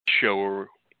show where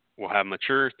we'll have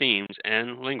mature themes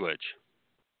and language.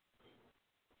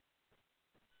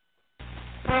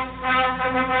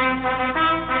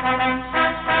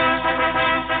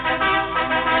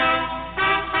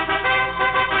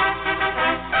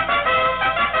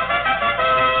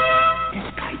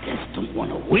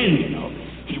 Win, you know.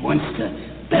 He wants to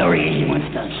bury you. He wants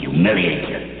to humiliate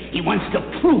you. He wants to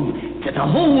prove to the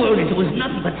whole world that it was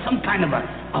nothing but some kind of a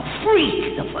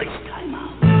freak the first time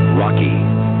out. Rocky,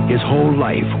 his whole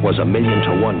life was a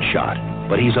 1,000,000-to-1 shot,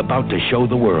 but he's about to show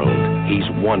the world he's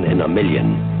 1 in a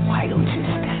million. Why don't you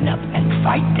stand up and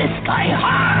fight this guy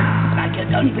hard like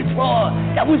you done before?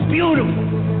 That was beautiful.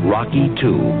 Rocky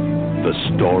 2, the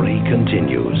story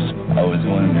continues. I was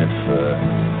wondering if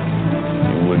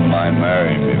you wouldn't mind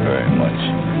marrying me very much.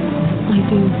 I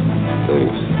do.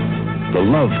 Thanks. The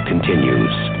love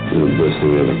continues. You're the best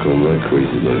thing ever come that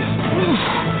crazy life.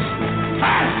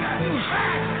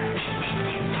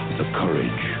 The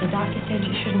courage. The doctor said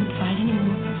you shouldn't fight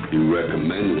anymore. You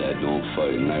recommend that I don't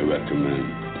fight, and I recommend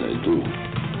that I do.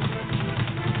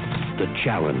 The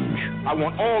challenge. I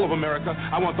want all of America,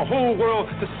 I want the whole world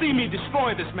to see me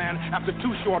destroy this man after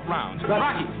 2 short rounds.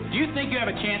 Rocky, do you think you have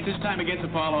a chance this time against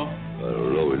Apollo? I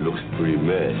don't know, it looks pretty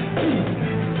mad.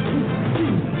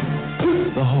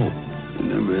 The hope. I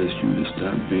never asked you to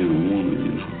stop being a woman,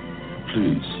 you know.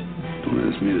 Please, don't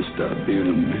ask me to stop being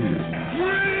a man.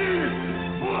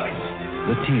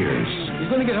 The tears. He's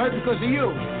gonna get hurt because of you.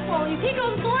 Well, if he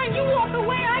goes blind, you walk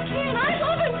away. I can't. I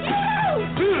love him.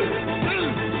 You!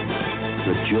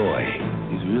 The joy.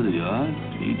 It's really odd,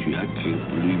 Adrian. I can't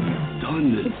believe you've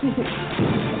done this.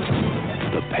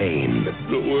 The pain.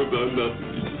 Don't worry about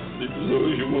nothing. Just sleep as long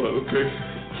as you want, okay?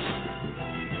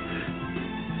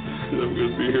 I'm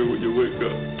gonna be here when you wake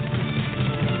up.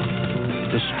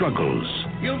 The struggles.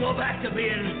 You go back to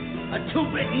being a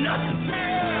two-bit nothing.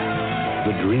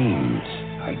 The dreams.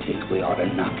 I think we ought to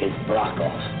knock his block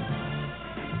off.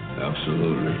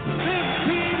 Absolutely.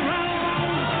 15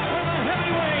 rounds for the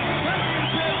heavyweight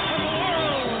championship of the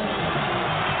world.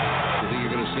 I think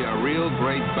you're going to see a real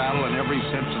great battle in every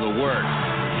sense of the word.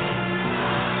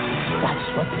 That's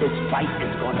what this fight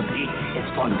is going to be.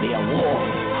 It's going to be a war.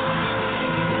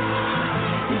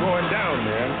 You're going down,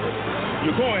 man.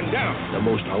 You're going down. The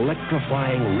most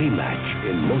electrifying rematch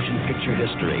in motion picture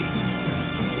history.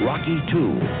 Rocky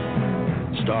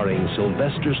 2, starring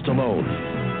Sylvester Stallone,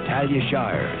 Talia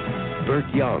Shire, Burt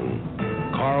Young,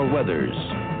 Carl Weathers,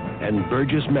 and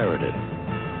Burgess Meredith.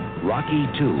 Rocky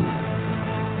 2,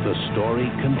 the story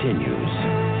continues.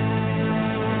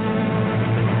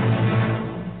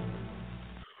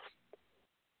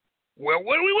 Well,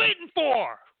 what are we waiting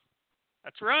for?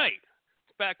 That's right.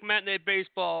 It's back Matinee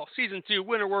Baseball, Season 2,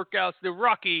 Winter Workouts, the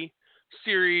Rocky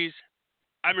series.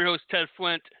 I'm your host, Ted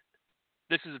Flint.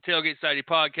 This is the Tailgate Society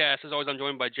podcast. As always, I'm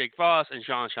joined by Jake Voss and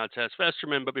Sean Shantez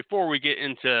Festerman. But before we get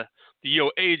into the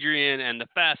Yo Adrian and the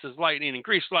Fastest Lightning and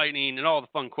Grease Lightning and all the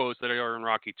fun quotes that are in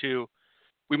Rocky 2,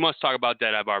 we must talk about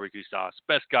Deadeye Barbecue Sauce.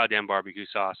 Best goddamn barbecue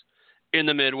sauce in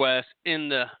the Midwest, in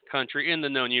the country, in the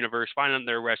known universe. Find out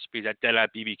their recipes at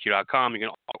deadeyebbq.com. You can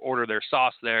order their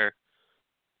sauce there.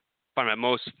 Find them at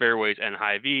most Fairways and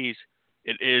Hy-Vees.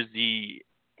 It is the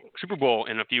Super Bowl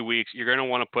in a few weeks. You're going to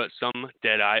want to put some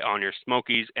Deadeye on your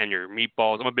Smokies and your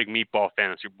meatballs. I'm a big meatball fan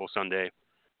of Super Bowl Sunday.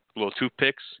 Little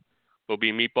toothpicks will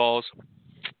be meatballs.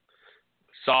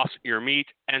 Sauce your meat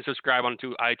and subscribe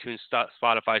onto iTunes,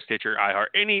 Spotify, Stitcher, iHeart,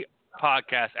 any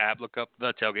podcast app. Look up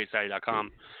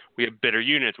thetailgatesociety.com. We have Bitter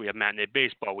Units. We have Matinee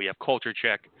Baseball. We have Culture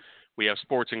Check. We have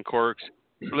Sports and Quirks.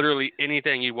 Literally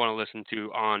anything you want to listen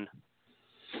to on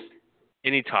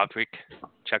any topic,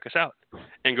 check us out.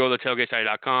 And go to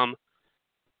thetailgatesociety.com.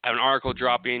 I have an article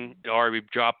dropping. It'll already be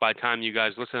dropped by the time you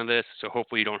guys listen to this, so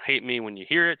hopefully you don't hate me when you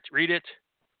hear it, read it.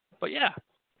 But yeah,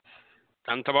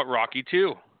 time to talk about Rocky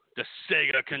 2. The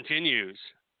saga continues.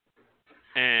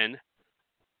 And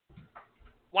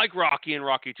like Rocky and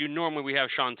Rocky 2, normally we have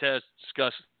Shantez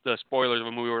discuss the spoilers of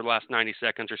a movie over the last 90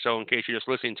 seconds or so in case you're just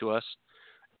listening to us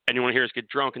and you want to hear us get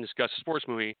drunk and discuss a sports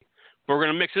movie. But we're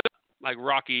going to mix it up like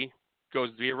Rocky goes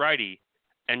to be a righty.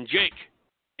 And Jake,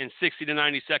 in 60 to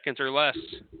 90 seconds or less,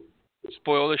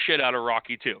 spoil the shit out of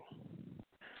Rocky 2.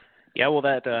 Yeah, well,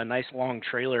 that nice long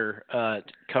trailer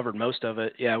covered most of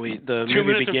it. Yeah, the 2 movie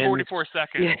minutes begins. and 44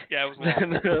 seconds. Yeah, it was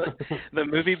long. The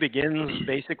movie begins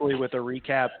basically with a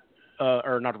recap,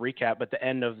 or not a recap, but the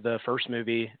end of the first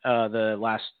movie, the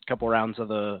last couple rounds of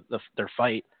their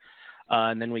fight.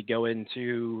 And then we go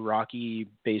into Rocky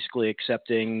basically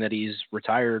accepting that he's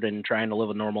retired and trying to live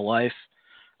a normal life.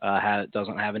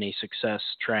 Doesn't have any success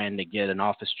trying to get an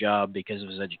office job because of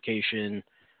his education.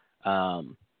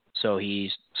 So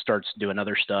he starts doing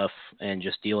other stuff and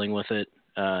just dealing with it.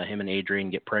 Him and Adrian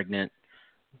get pregnant.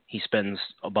 He spends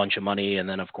a bunch of money, and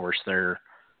then, of course, they're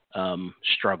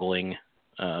struggling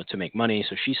to make money.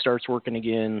 So she starts working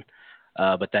again,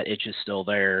 but that itch is still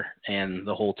there. And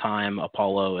the whole time,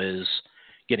 Apollo is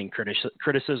getting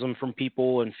criticism from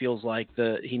people and feels like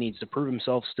he needs to prove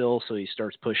himself still. So he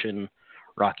starts pushing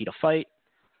Rocky to fight.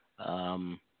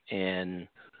 And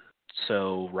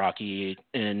so Rocky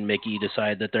and Mickey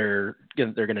decide that they're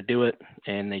going to do it,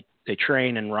 and they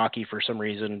train. And Rocky, for some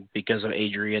reason, because of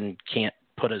Adrian, can't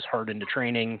put his heart into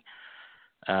training.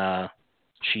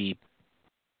 She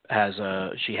has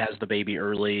the baby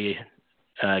early,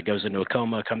 goes into a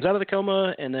coma, comes out of the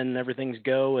coma, and then everything's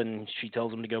go, and she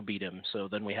tells him to go beat him. So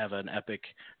then we have an epic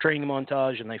training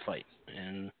montage, and they fight,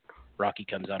 and Rocky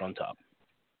comes out on top,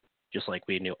 just like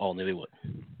we all knew he would.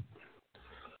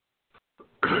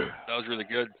 That was really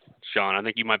good, Sean. I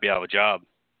think you might be out of a job.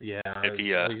 Yeah,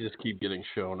 if I just keep getting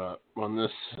shown up on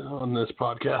this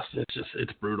podcast.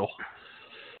 It's brutal.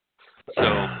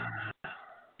 So,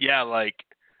 yeah, like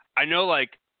I know,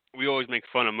 like we always make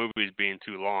fun of movies being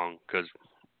too long because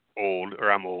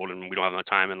I'm old and we don't have enough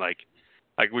time. And like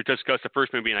we discussed the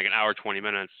first movie being like an hour 20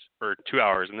 minutes or 2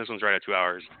 hours, and this one's right at 2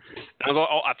 hours. And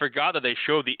I forgot that they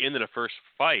showed the end of the first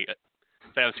fight.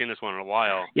 I haven't seen this one in a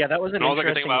while. Yeah, that was an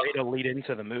interesting way to lead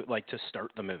into the movie, like to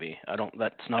start the movie.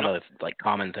 That's not a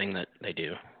common thing that they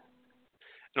do.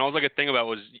 And all I could think about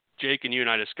was Jake and you and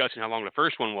I discussing how long the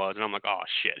first one was, and I'm like, oh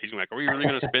shit. He's like, are we really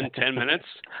going to spend 10 minutes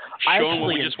showing what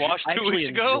we just watched 2 weeks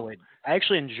ago? I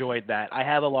actually enjoyed that. I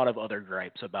have a lot of other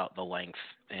gripes about the length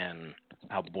and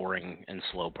how boring and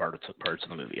slow parts of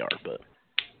the movie are, but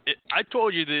I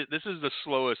told you that this is the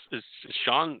slowest. Is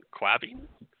Sean clapping?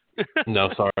 No,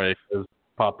 sorry. It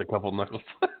popped a couple knuckles.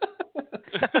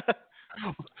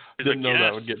 Didn't know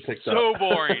that would get picked up. So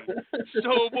boring.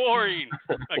 So boring.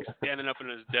 Like standing up in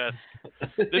his desk.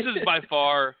 This is by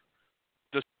far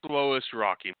the slowest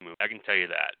Rocky movie. I can tell you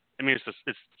that. I mean,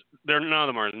 none of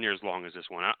them are near as long as this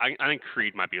one. I think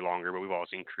Creed might be longer, but we've all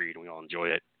seen Creed and we all enjoy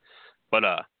it. But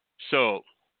so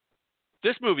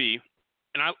this movie,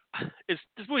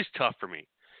 this movie's tough for me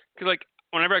because like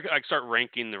whenever I start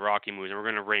ranking the Rocky movies, and we're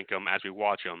going to rank them as we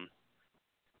watch them,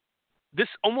 this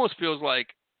almost feels like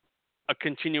a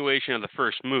continuation of the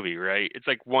first movie, right? It's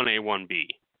like 1A, 1B,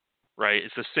 right?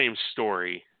 It's the same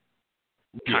story,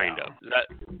 kind of.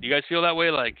 Do you guys feel that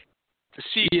way? Like the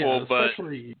sequel,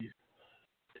 especially,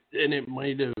 and it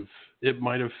might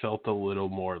have felt a little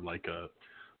more like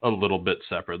a little bit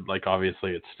separate. Like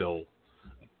obviously, it's still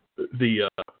the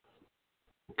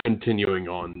continuing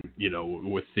on,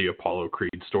 with the Apollo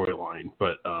Creed storyline,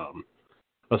 but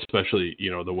especially,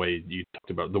 the way you talked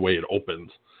about the way it opens,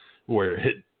 where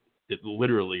it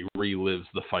literally relives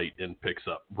the fight and picks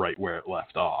up right where it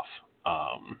left off.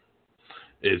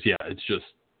 It's just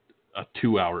a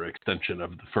 2-hour extension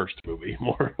of the first movie,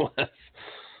 more or less.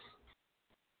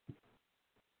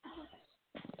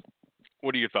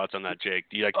 What are your thoughts on that, Jake?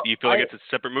 Do you feel like it's a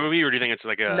separate movie, or do you think it's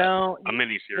like a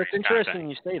mini-series? It's interesting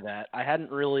you say that. I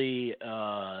hadn't really,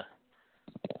 I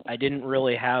didn't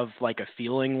really have like a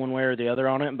feeling one way or the other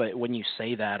on it, but when you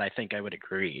say that, I think I would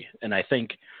agree. And I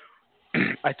think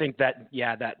that,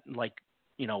 that like,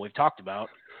 we've talked about,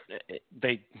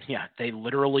 they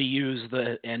literally use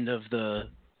the end of the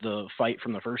fight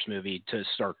from the first movie to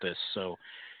start this. So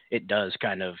it does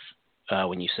kind of,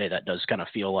 when you say that, does kind of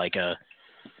feel like a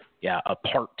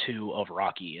part 2 of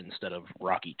Rocky instead of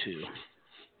Rocky 2.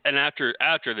 And after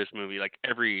this movie, like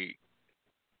every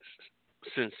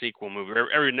sequel movie,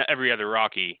 every other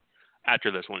Rocky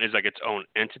after this one is like its own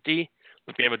entity.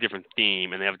 Like they have a different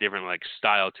theme and they have a different like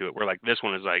style to it. Where like this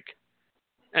one is like,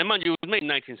 and mind you, it was made in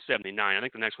 1979. I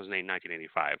think the next one's made in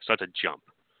 1985. So that's a jump,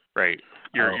 right?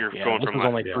 You're going from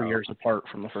only 3 years apart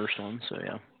from the first one. So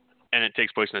yeah. And it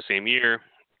takes place in the same year.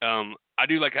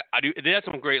 They had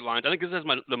some great lines. I think this has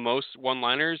the most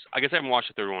one-liners. I guess I haven't watched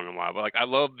the third one in a while, but like I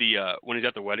love the when he's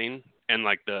at the wedding and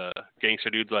like the gangster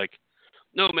dude's like,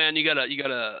 "No man, you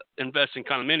gotta invest in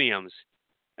condominiums,"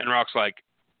 and Rock's like,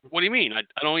 "What do you mean? I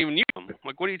don't even use them.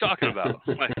 Like, what are you talking about?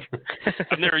 Like,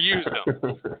 I've never used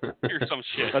them. Here's some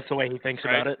shit." That's the way he thinks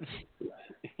about it.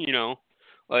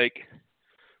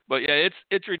 But yeah,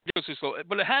 it's ridiculously slow.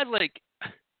 But it has like.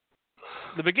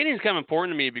 The beginning is kind of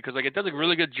important to me because like it does a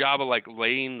really good job of like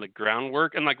laying the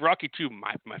groundwork, and like Rocky 2,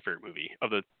 my favorite movie of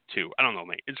the two. I don't know,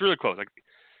 mate. It's really close. Like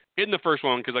in the first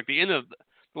one, because like the end of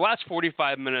the last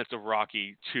 45 minutes of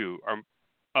Rocky 2 are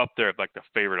up there like the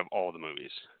favorite of all the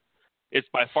movies. It's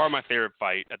by far my favorite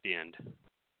fight at the end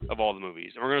of all the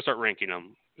movies, and we're gonna start ranking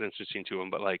them since we've seen 2 of them.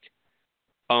 But like,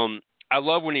 I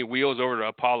love when he wheels over to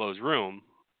Apollo's room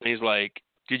And he's like,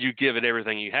 did you give it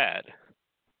everything you had?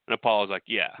 And Apollo's like,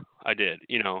 yeah, I did,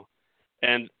 you know.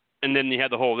 And then you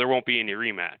had the whole, there won't be any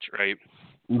rematch, right?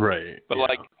 Right. But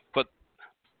but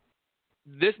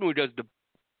this movie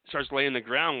starts laying the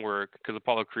groundwork, because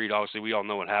Apollo Creed, obviously, we all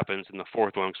know what happens in the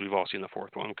fourth one, because we've all seen the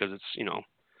fourth one, because it's, you know,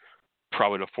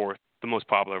 probably the most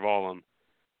popular of all of them.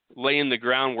 Laying the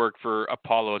groundwork for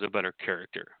Apollo as a better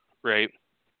character, right?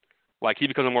 Like, he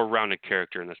becomes a more rounded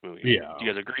character in this movie. Yeah. Do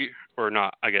you guys agree or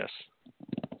not, I guess?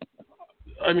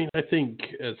 I mean, I think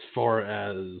as far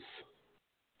as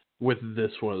with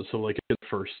this one, so like in the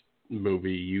first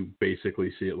movie, you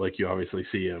basically see it, like you obviously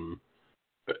see him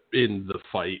in the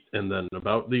fight, and then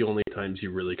about the only times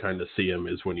you really kind of see him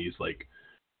is when he's like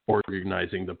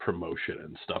organizing the promotion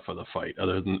and stuff of the fight.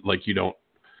 Other than, like, you don't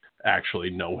actually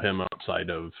know him outside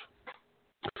of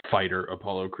fighter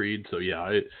Apollo Creed. So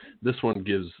yeah, this one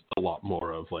gives a lot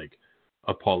more of like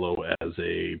Apollo as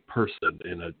a person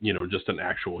in a, you know, just an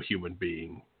actual human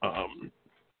being,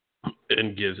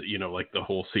 and gives, you know, like the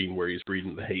whole scene where he's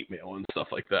reading the hate mail and stuff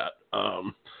like that.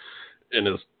 And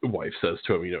his wife says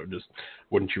to him, you know, just,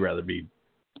 wouldn't you rather be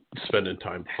spending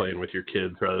time playing with your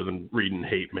kids rather than reading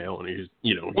hate mail? And he's,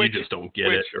 you know, you just don't get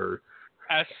it. Or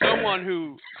as someone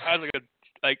who has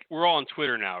like we're all on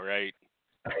Twitter now, right?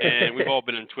 And we've all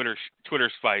been in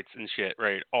Twitter's fights and shit,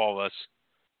 right? All of us,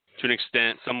 to an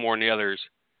extent, some more than the others.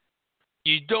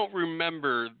 You don't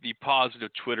remember the positive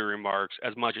Twitter remarks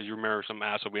as much as you remember some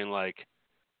asshole being like,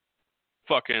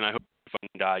 fucking, I hope you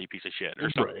fucking die, you piece of shit, or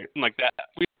something like that.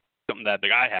 Something that big.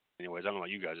 I have, anyways. I don't know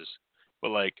about you guys, but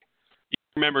like, you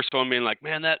remember someone being like,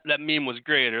 man, that meme was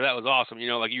great, or that was awesome. You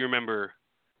know, like, you remember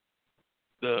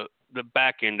the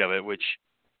back end of it, which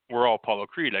we're all Apollo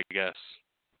Creed, I guess,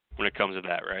 when it comes to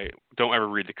that, right? Don't ever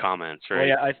read the comments, right? Well,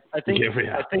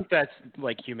 yeah, I think that's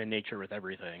like human nature with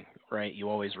everything, right? You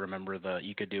always remember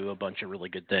you could do a bunch of really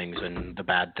good things, and the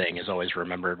bad thing is always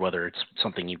remembered, whether it's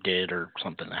something you did or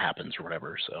something that happens or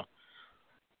whatever. So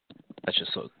that's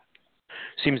just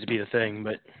seems to be the thing.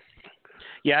 But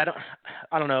yeah,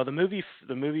 I don't know. The movie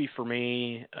for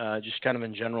me, just kind of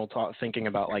in general, thinking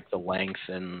about like the length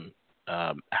and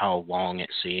how long it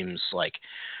seems like.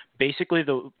 Basically,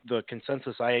 the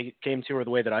consensus I came to, or the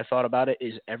way that I thought about it,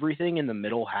 is everything in the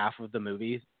middle half of the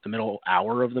movie, the middle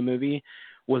hour of the movie,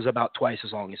 was about twice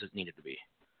as long as it needed to be.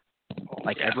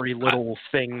 Like, every little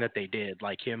thing that they did,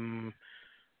 like him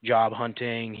job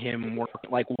hunting, him work.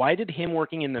 Like, why did him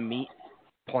working in the meat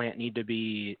plant need to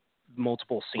be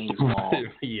multiple scenes long?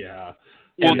 Yeah.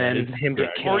 And then him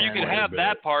get killed. Or you could have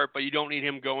that part, but you don't need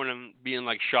him going and being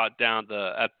like shot down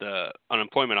at the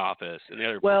unemployment office and the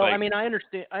other. Well, I mean, I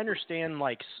understand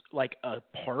like a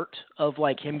part of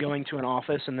like him going to an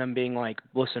office and them being like,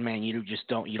 listen, man, you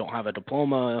don't have a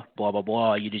diploma, blah blah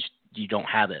blah. You don't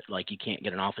have it. Like, you can't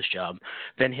get an office job.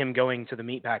 Then him going to the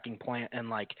meatpacking plant and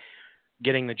like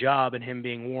getting the job, and him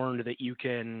being warned that you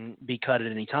can be cut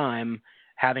at any time.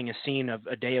 Having a scene of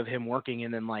a day of him working,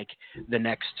 and then like the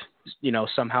next, you know,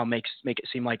 somehow make it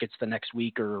seem like it's the next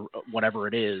week or whatever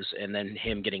it is, and then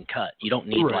him getting cut. You don't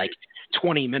need like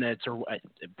 20 minutes, or it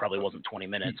probably wasn't 20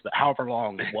 minutes, but however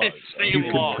long it was. You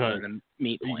could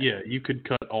cut, you could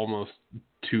cut almost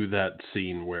to that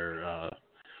scene where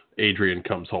Adrian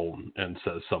comes home and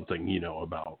says something, you know,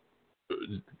 about,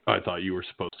 I thought you were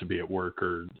supposed to be at work,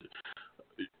 or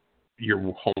you're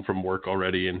home from work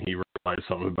already, and he replies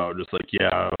something about just like,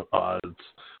 yeah,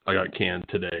 I got canned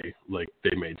today. Like,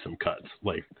 they made some cuts.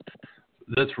 Like,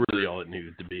 that's really all it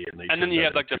needed to be. And then you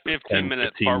had like the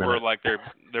 15-minute part where like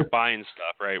they're buying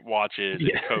stuff, right? Watches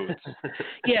and coats.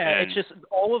 Yeah, it's just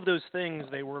all of those things.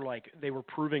 They were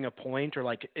proving a point, or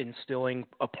like instilling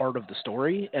a part of the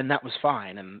story, and that was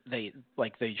fine. And they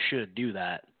should do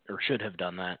that, or should have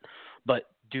done that. But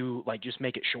just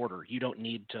make it shorter. You don't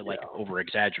need to over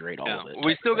exaggerate all of it.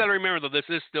 We still got to remember that this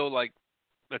is still like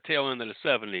the tail end of the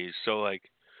 70s, so like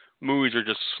movies are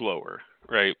just slower,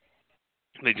 right?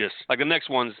 They just, like, the next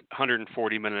one's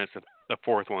 140 minutes, the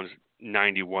fourth one's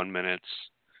 91 minutes,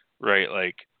 right?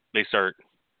 Like, they start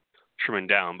trimming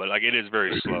down, but like it is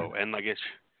very slow, and like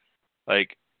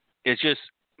it's just,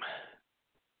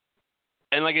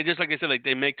 and like it just, like I said, like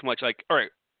they make too much. Like, all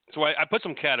right, so I put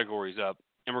some categories up,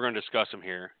 and we're going to discuss them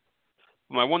here.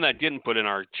 My one that I didn't put in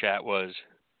our chat was,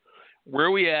 where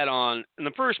are we at on, in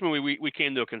the first movie, we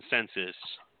came to a consensus,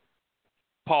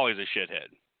 Paulie's a shithead,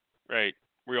 right?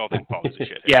 We all think Paulie's a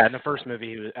shithead. Yeah, in the first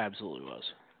movie, he absolutely was.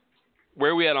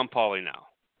 Where are we at on Paulie now?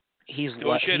 He's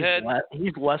still a shithead?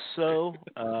 He's less so.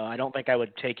 I don't think I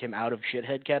would take him out of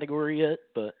shithead category yet,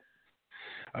 but...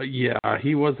 yeah,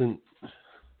 he wasn't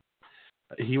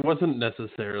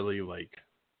necessarily, like,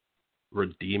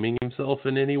 redeeming himself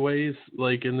in any ways,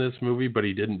 like in this movie, but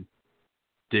he didn't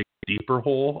dig a deeper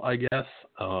hole, I guess.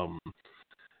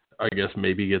 I guess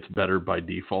maybe gets better by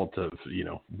default of,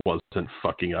 wasn't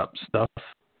fucking up stuff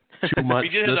too much. He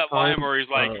did have that time. line where he's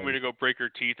like, I'm going to go break her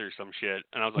teeth or some shit.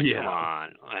 And I was like, come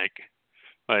on.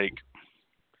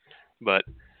 But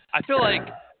I feel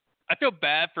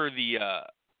bad for the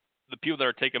people that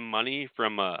are taking money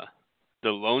from the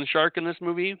loan shark in this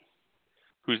movie,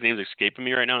 whose name's escaping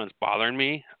me right now and it's bothering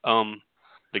me.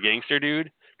 The gangster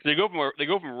dude. Because they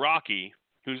go from Rocky,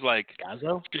 who's like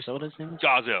Gazzo? Is that what his name is?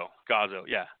 Gazzo,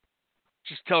 yeah.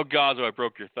 Just tell Gazzo I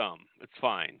broke your thumb. It's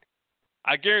fine.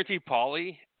 I guarantee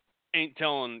Paulie ain't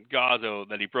telling Gazzo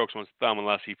that he broke someone's thumb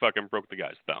unless he fucking broke the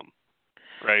guy's thumb.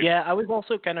 Right? Yeah, I was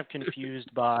also kind of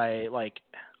confused by,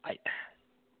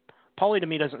 Paulie to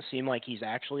me doesn't seem like he's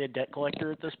actually a debt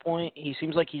collector at this point. He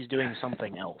seems like he's doing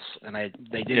something else. And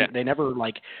they never,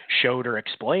 showed or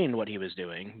explained what he was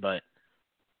doing, but...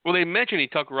 Well, they mentioned he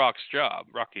took Rocky's job.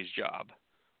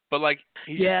 But,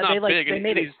 he's not big. They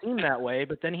made it seem that way,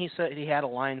 but then he said he had a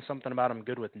line, something about him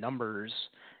good with numbers,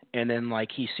 and then,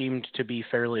 he seemed to be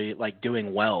fairly,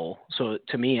 doing well. So,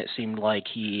 to me, it seemed like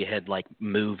he had,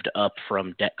 moved up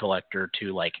from debt collector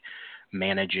to,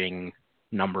 managing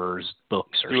numbers,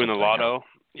 books, or doing something. The lotto.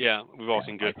 Yeah, we've all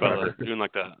seen Goodfellas. Doing,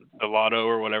 the lotto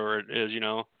or whatever it is,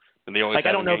 And they always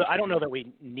I don't know that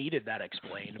we needed that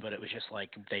explained, but it was just they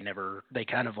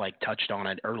kind of touched on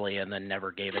it early and then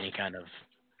never gave any kind of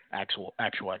actual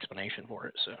explanation for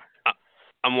it. So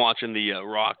I'm watching the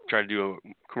Rock try to do a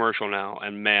commercial now,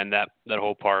 and man, that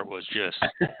whole part was just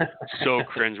so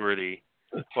cringeworthy.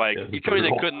 You told me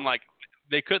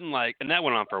they couldn't and that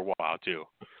went on for a while too.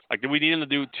 Did we need him to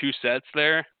do 2 sets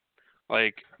there?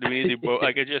 Do we need to do both?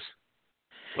 It just.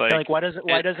 Why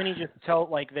doesn't he just tell,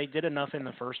 they did enough in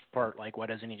the first part, why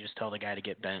doesn't he just tell the guy to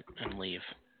get bent and leave?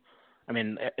 I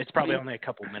mean, it's probably only a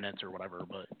couple minutes or whatever,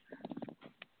 but.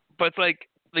 But,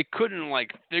 they couldn't,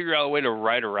 figure out a way to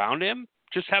write around him.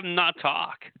 Just have him not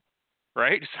talk,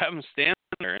 right? Just have him stand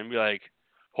there and be like,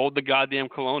 hold the goddamn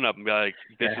cologne up and be like,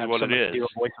 this is what it is. Do a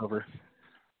voiceover.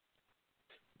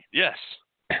 Yes,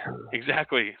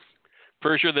 exactly.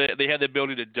 For sure, they had the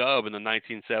ability to dub in the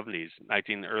 1970s, late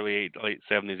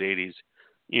 70s,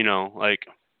 80s,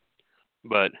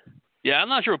 But yeah, I'm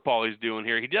not sure what Paulie's doing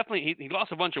here. He definitely he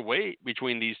lost a bunch of weight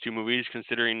between these 2 movies,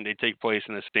 considering they take place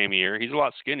in the same year. He's a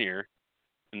lot skinnier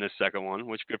in this second one,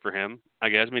 which good for him, I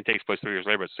guess. I mean, it takes place 3 years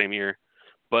later, but same year.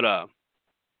 But all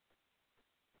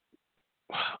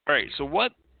right. So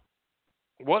what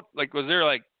was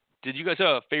there did you guys have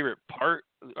a favorite part,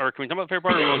 or can we talk about the favorite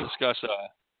part, or do you want to discuss?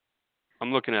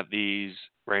 I'm looking at these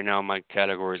right now in my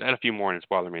categories. I had a few more, and it's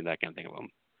bothering me that I can't think of them.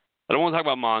 I don't want to talk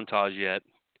about montage yet.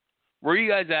 Where are you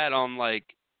guys at on,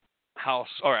 how...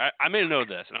 All right, I made a note of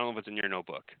this, and I don't know if it's in your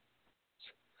notebook.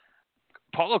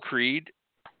 Apollo Creed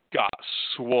got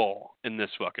swole in this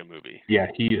fucking movie.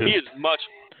 Yeah, he is much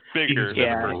bigger than the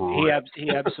first one. He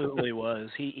absolutely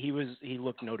was. He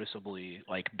looked noticeably,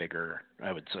 bigger,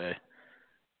 I would say.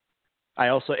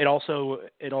 It also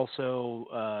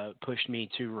pushed me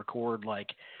to record what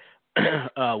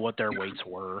their weights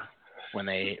were when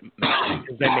they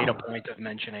made a point of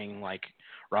mentioning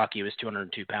Rocky was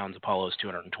 202 pounds, Apollo's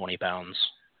 220 pounds.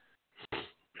 Well,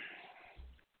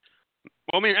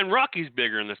 I mean, and Rocky's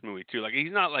bigger in this movie too.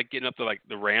 He's not getting up to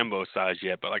the Rambo size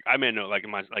yet, but I may know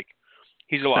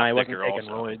he's a lot thicker also.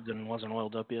 He wasn't taking roids and wasn't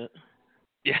oiled up yet.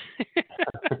 Yeah.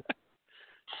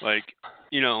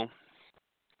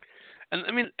 And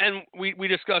I mean, and we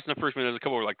discussed in the first one, there's a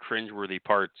couple of cringeworthy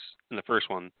parts in the first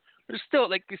one. There's still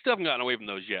they still haven't gotten away from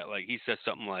those yet. He says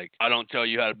something like, "I don't tell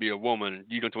you how to be a woman.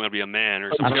 You don't tell me how to be a man,"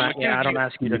 or something. I don't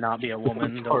ask you to not be a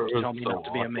woman. Don't tell me not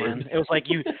to be a man. It was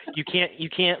you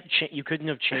couldn't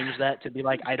have changed that to be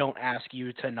I don't ask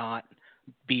you to not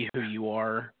be who you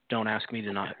are. Don't ask me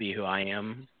to not be who I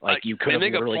am. You could have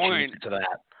really changed it to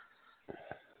that.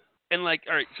 And all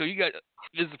right, so you guys,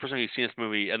 this is the first time you've seen this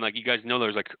movie, and you guys know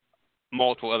there's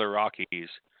multiple other Rockies.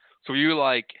 So were you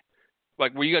were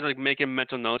you guys making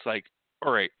mental notes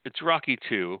all right, it's Rocky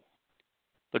 2.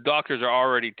 The doctors are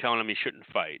already telling him he shouldn't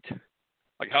fight.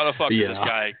 How the fuck does this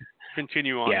guy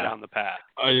continue on down the path?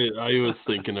 I was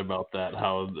thinking about that,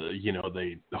 how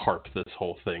they harp this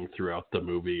whole thing throughout the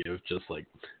movie of just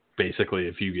basically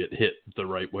if you get hit the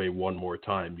right way one more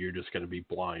time, you're just going to be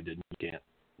blind and you can't,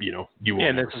 you won't.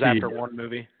 And this is after one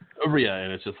movie. Oh yeah,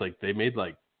 and it's just they made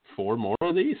 4 more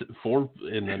of these, 4,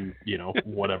 and then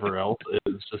whatever else.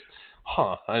 It's just,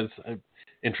 I'm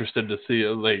interested to see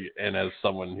it. And as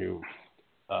someone who,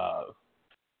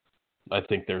 I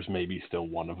think there's maybe still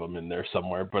one of them in there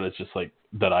somewhere, but it's just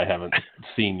that I haven't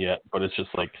seen yet. But it's just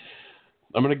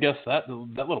I'm gonna guess that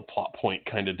little plot point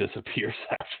kind of disappears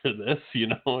after this.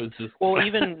 It's just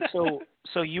even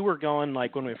so you were going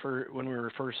like when we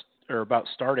were first or about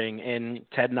starting, and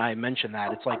Ted and I mentioned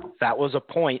that it's like that was a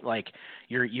point, like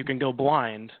you can go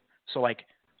blind, so like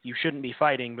you shouldn't be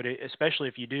fighting, but especially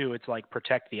if you do, it's like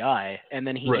protect the eye, and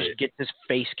then he just gets his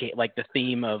face caved. Like the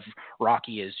theme of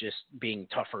Rocky is just being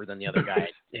tougher than the other guy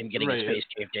and getting his face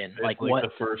caved in. Like what?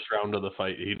 The first round of the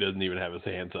fight, he doesn't even have his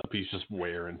hands up. He's just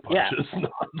wearing punches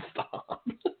nonstop.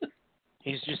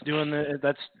 He's just doing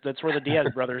that's where the Diaz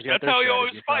brothers got That's how he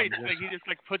always fights. fights. Like he just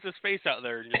like puts his face out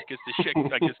there and just gets the shit,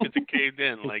 like just gets it caved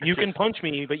in. Like you can punch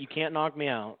me, but you can't knock me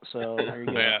out. So there you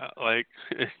go. Yeah, like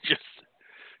it's just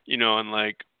and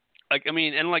like I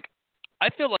mean, and like I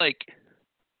feel like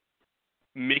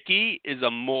Mickey is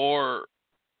a more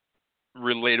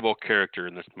relatable character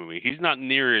in this movie. He's not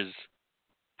near as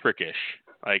prickish.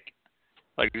 Like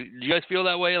do you guys feel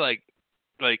that way? Like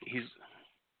he's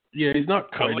he's not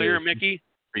quite as Mickey.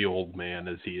 The old man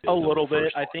as he is. A little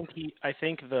bit. I think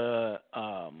the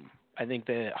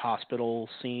hospital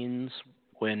scenes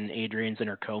when Adrian's in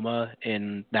her coma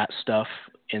and that stuff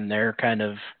in there kind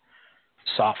of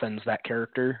softens that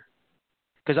character.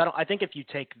 Because I think if you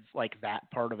take like that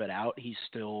part of it out, he's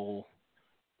still.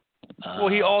 Well,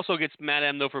 he also gets mad at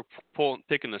him though for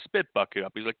picking the spit bucket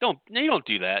up. He's like, you don't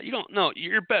do that. You don't. No,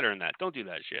 you're better than that. Don't do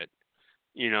that shit.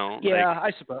 Yeah,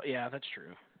 I suppose. Yeah, that's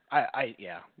true.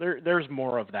 There's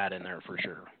more of that in there for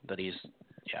sure. That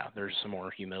there's some more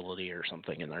humility or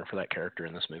something in there for that character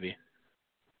in this movie.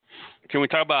 Can we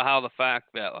talk about how the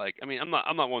fact that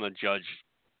I'm not one to judge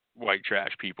white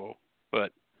trash people,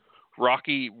 but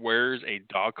Rocky wears a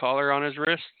dog collar on his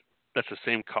wrist. That's the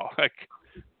same collar. Like,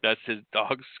 that's his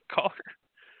dog's collar.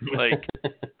 Like,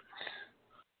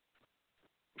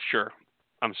 sure.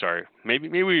 I'm sorry.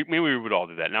 Maybe we would all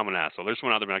do that. Now I'm an asshole. There's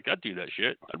someone out there like, I'd do that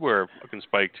shit. I'd wear a fucking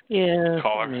spiked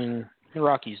collar. I mean,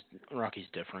 Rocky's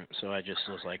different, so I just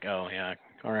was like, oh yeah,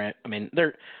 all right. I mean,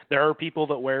 there are people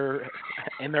that wear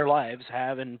in their lives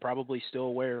have and probably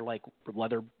still wear like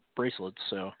leather bracelets.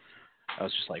 So I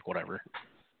was just like, whatever.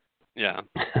 Yeah,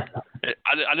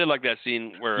 I did like that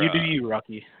scene where you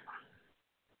Rocky.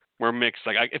 Where Mick's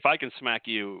like, if I can smack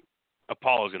you,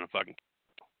 Apollo's gonna fucking.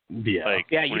 Yeah. Like,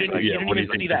 you didn't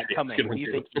even see that coming. What do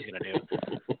you think he's gonna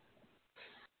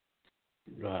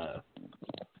do?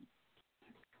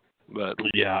 But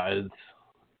yeah, it's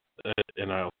and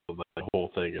I also like the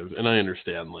whole thing is, and I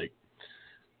understand like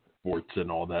sports and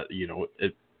all that.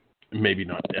 It maybe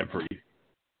not every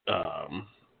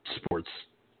sports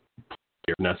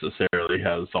player necessarily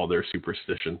has all their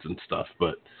superstitions and stuff,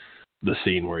 but the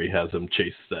scene where he has him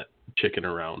chase that chicken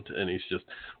around and he's just,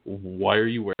 why are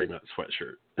you wearing that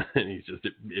sweatshirt? And he's just,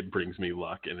 it brings me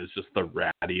luck, and it's just the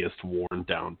rattiest worn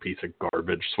down piece of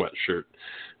garbage sweatshirt.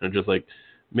 And I'm just like,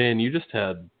 man, you just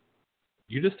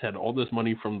had all this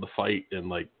money from the fight and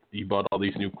like you bought all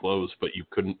these new clothes, but you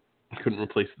couldn't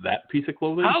replace that piece of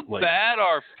clothing. How bad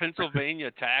are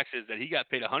Pennsylvania taxes that he got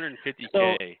paid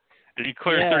 $150K and he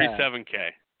cleared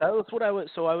 $37K? That was what I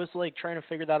was like trying to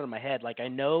figure that out in my head. Like, I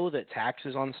know that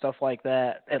taxes on stuff like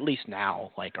that, at least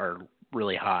now, like, are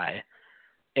really high.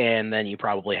 And then you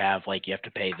probably have like, you have to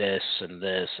pay this and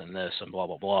this and this and blah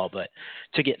blah blah. But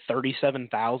to get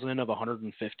 37,000 of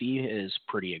 150 is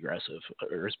pretty aggressive,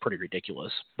 or is pretty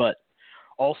ridiculous. But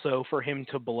also for him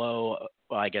to blow,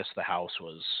 I guess the house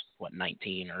was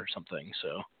 19 or something.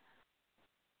 So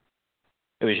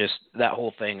it was just that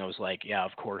whole thing. I was like, yeah,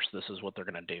 of course this is what they're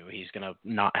gonna do. He's gonna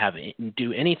not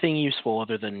do anything useful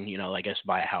other than I guess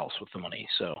buy a house with the money.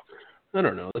 So I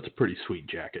don't know. That's a pretty sweet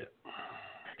jacket.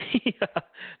 Yeah,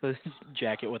 the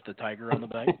jacket with the tiger on the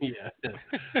back. Yeah.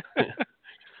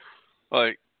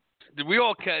 Like, did we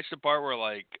all catch the part where,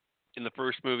 like, in the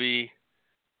first movie,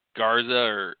 Garza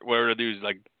or whatever the dude's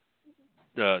like,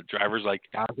 the driver's like,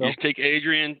 you should take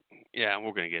Adrian. Yeah,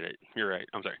 we're gonna get it. You're right.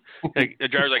 I'm sorry. Like, the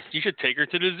driver's like, you should take her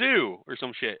to the zoo or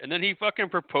some shit, and then he fucking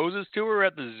proposes to her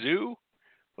at the zoo.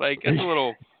 Like, it's a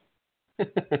little,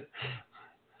 it's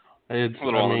a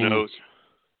little on the nose.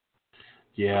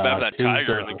 Yeah, about that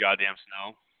tiger in the goddamn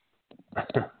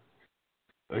snow.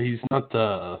 He's not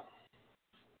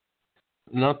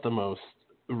the most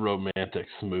romantic,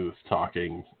 smooth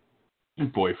talking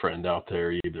boyfriend out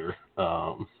there either.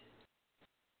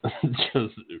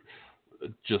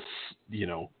 Just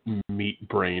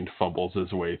meat-brained fumbles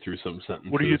his way through some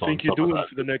sentences. What do you think you're doing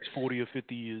for the next 40 or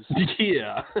 50 years?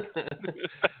 Yeah.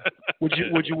 Would you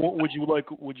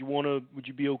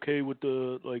be okay with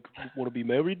want to be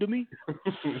married to me?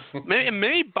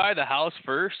 Maybe buy the house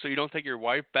first so you don't take your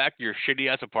wife back to your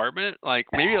shitty ass apartment. Like,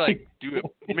 maybe do it.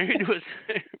 Maybe do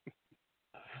it.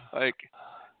 Like,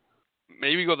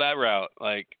 maybe go that route.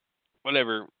 Like,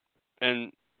 whatever.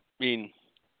 And I mean,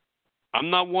 I'm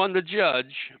not one to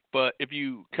judge, but if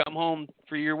you come home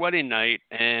for your wedding night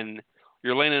and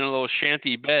you're laying in a little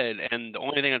shanty bed, and the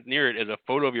only thing that's near it is a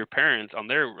photo of your parents on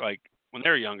their like when they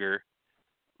were younger.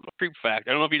 Creep fact.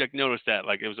 I don't know if you like noticed that.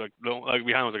 Like it was like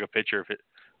behind was like a picture of it.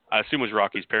 I assume it was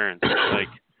Rocky's parents, like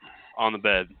on the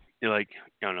bed. You're like,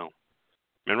 I don't know.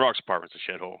 Man, Rock's apartment's a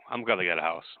shithole. I'm glad they got a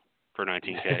house for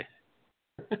 $19K,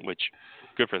 which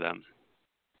good for them.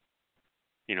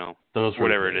 You know,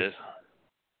 whatever it is.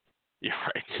 Yeah,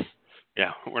 right.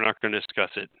 Yeah, we're not going to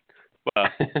discuss it.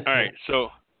 But, all right.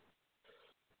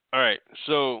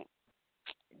 So,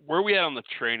 where are we at on the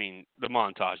training, the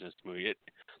montage in this movie?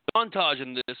 The montage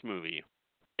in this movie,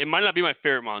 it might not be my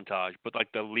favorite montage, but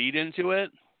like the lead into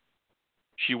it,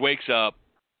 she wakes up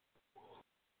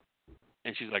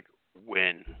and she's like,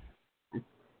 "When?"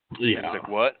 Yeah. And he's like,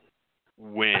 "What?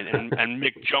 When?" And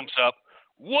Mick jumps up.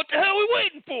 What the hell are we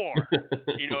waiting for?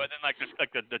 You know, and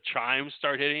then the chimes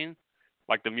start hitting,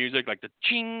 like the music, like the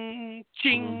ching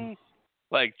ching,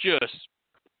 like just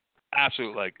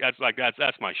absolute that's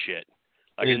my shit.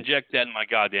 Like inject that in my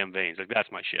goddamn veins. Like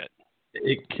that's my shit.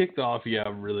 It kicked off,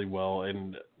 really well,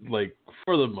 and like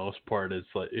for the most part, it's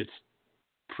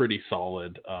pretty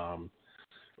solid.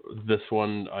 This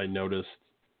one I noticed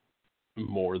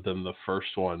more than the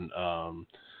first one.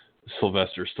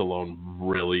 Sylvester Stallone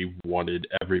really wanted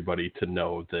everybody to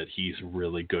know that he's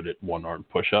really good at one-arm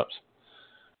push-ups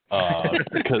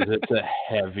because it's a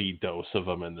heavy dose of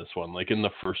them in this one. Like in the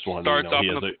first one,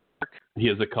 he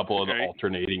has a couple of the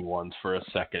alternating ones for a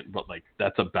second, but like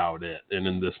that's about it. And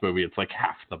in this movie, it's like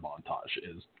half the montage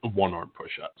is one-arm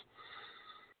push-ups,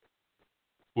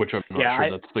 which I'm not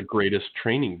sure that's the greatest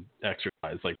training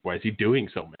exercise. Like, why is he doing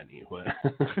so many?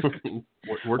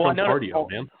 Work on cardio,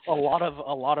 man. A lot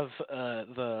of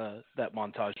that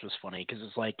montage was funny because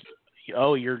it's like,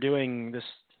 oh, you're doing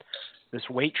this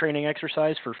weight training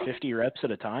exercise for 50 reps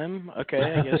at a time. Okay,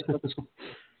 I guess that's.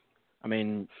 I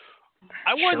mean,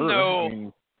 I want to know. I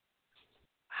mean,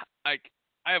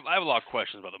 I have a lot of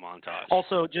questions about the montage.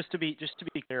 Also, just to be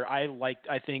clear, I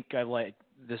think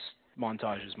this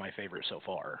montage is my favorite so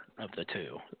far of the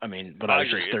two. I mean, but I was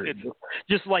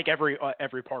just like every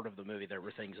part of the movie, there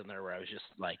were things in there where I was just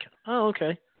like, oh,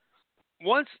 okay.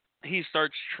 Once he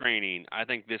starts training, I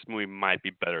think this movie might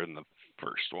be better than the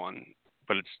first one,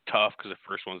 but it's tough because the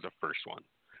first one's the first one.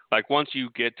 Like once you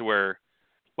get to where,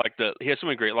 like he has so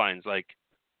many great lines. Like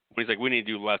when he's like, "We need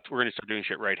to do left. We're gonna start doing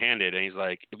shit right-handed," and he's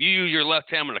like, "If you use your left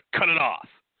hand, I'm gonna cut it off,"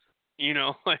 you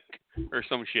know, like or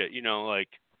some shit, you know, like.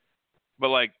 But,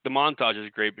 like, the montage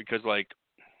is great because, like,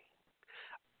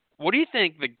 what do you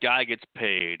think the guy gets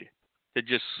paid to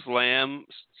just slam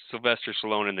Sylvester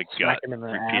Stallone in the gut? Him in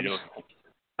the abs.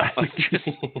 Like,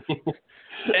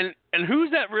 and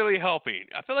who's that really helping?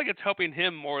 I feel like it's helping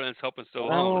him more than it's helping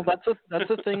Stallone. Well,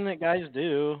 that's a thing that guys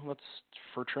do. That's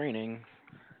for training.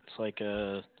 It's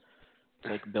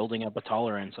like building up a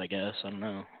tolerance, I guess. I don't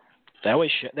know. They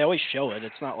always show it.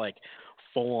 It's not like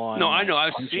full on. No, I know.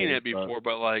 I've seen it before,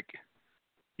 but like.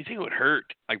 You think it would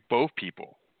hurt like both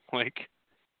people, like,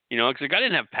 you know, because the guy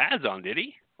didn't have pads on, did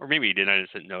he? Or maybe he didn't. I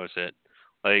just didn't notice it.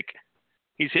 Like,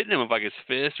 he's hitting him with like his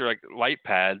fist or like light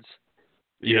pads.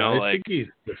 You know, I think he's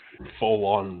just full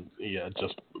on,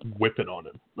 just whipping on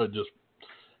him, but just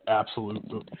absolute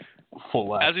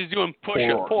full out. As he's doing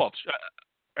pull-ups,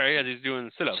 right? As he's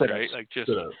doing sit-ups, right? Like just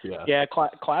sit-ups, yeah.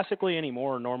 Classically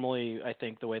anymore, normally I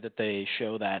think the way that they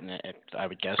show that, and I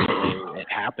would guess the way it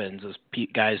happens is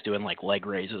guys doing like leg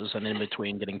raises and in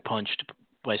between getting punched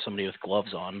by somebody with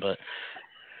gloves on. But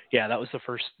yeah, that was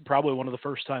probably one of the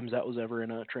first times that was ever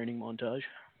in a training montage.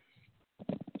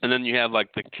 And then you have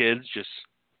like the kids just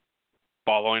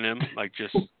following him, like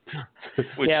just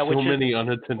with so many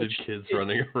unattended kids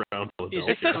running around.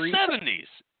 It's the 70s.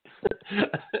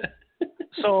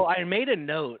 So I made a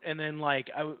note, and then like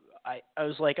I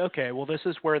was like, okay, well this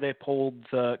is where they pulled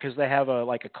because they have a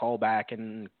callback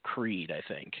in Creed, I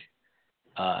think,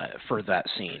 for that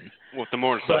scene with the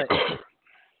motorcycles.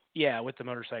 Yeah, with the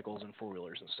motorcycles and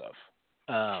four-wheelers and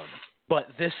stuff. But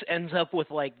this ends up with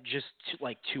like just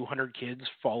like 200 kids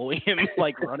following him,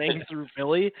 like running through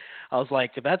Philly. I was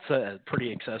like, that's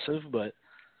pretty excessive, but.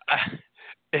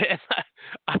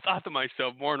 I thought to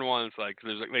myself more than once, like,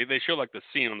 there's like they show like the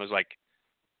scene and there's like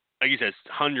you said,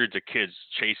 hundreds of kids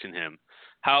chasing him.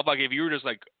 How about if you were just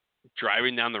like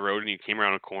driving down the road and you came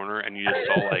around a corner and you just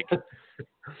saw like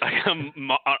an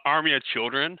army of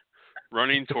children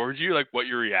running towards you, like what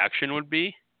your reaction would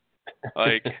be?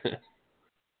 Like,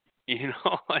 you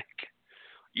know, like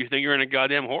you think you're in a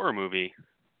goddamn horror movie.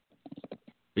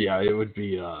 Yeah, it would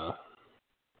be.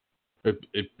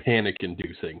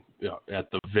 panic-inducing,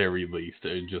 at the very least.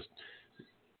 It just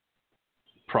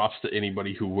props to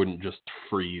anybody who wouldn't just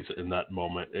freeze in that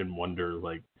moment and wonder,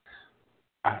 like,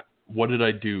 what did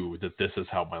I do that this is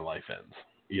how my life ends?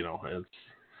 You know,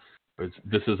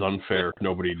 this is unfair.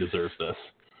 Nobody deserves this.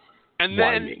 And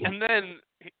then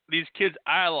these kids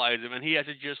idolize him, and he has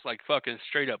to just like fucking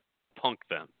straight up punk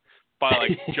them by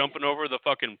like jumping over the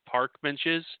fucking park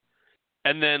benches,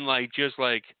 and then like just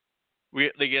like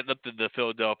they get up to the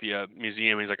Philadelphia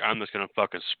Museum, and he's like, I'm just gonna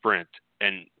fucking sprint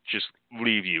and just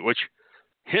leave you. Which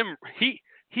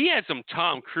he had some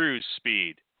Tom Cruise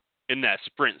speed in that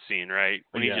sprint scene, right?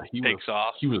 When he just takes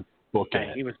off. He was booking.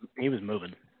 Yeah, he was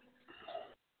moving.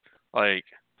 Like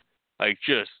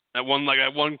just that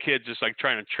one kid just like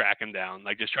trying to track him down,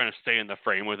 like just trying to stay in the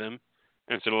frame with him,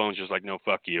 and Stallone's just like, no,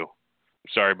 fuck you.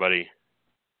 I'm sorry, buddy.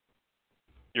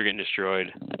 You're getting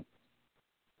destroyed.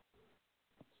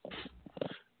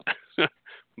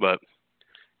 But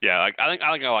yeah, like I think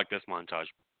I like this montage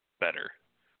better,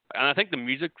 and I think the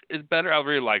music is better. I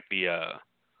really like the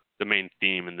main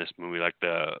theme in this movie, like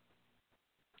the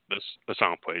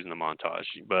song plays in the montage.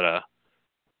 But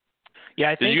yeah,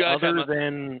 I think other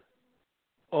than,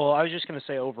 well, I was just gonna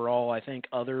say overall, I think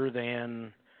other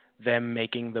than them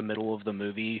making the middle of the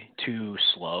movie too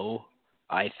slow,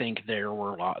 I think there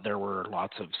were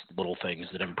lots of little things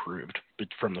that improved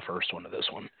from the first one to this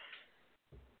one.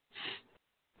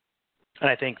 And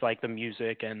I think like the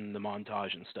music and the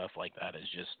montage and stuff like that is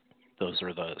just, those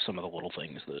are some of the little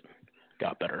things that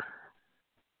got better.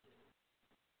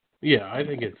 Yeah, I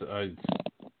think it's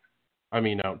I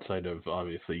mean, outside of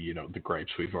obviously, you know, the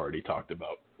gripes we've already talked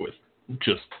about with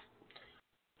just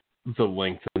the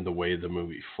length and the way the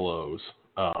movie flows,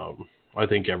 I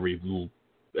think every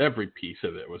piece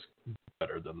of it was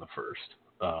better than the first.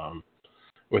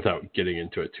 Without getting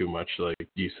into it too much, like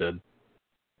you said,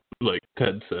 like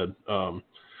Ted said,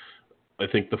 I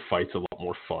think the fight's a lot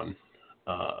more fun.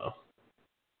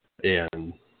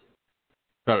 And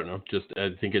I don't know, just I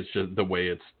think it's just the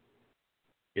way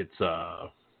it's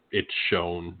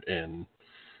shown and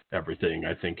everything,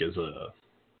 I think is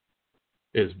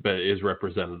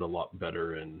represented a lot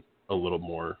better and a little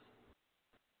more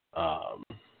I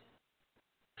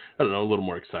don't know, a little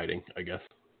more exciting, I guess.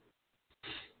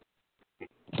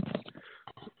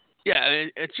 Yeah,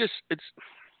 it's I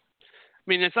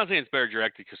mean, it's not saying it's better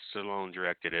directed because Stallone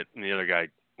directed it, and the other guy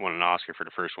won an Oscar for the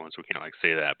first one, so we can't like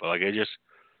say that. But like, if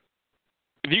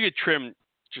you could trim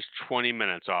just 20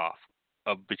 minutes off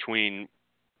of between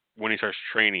when he starts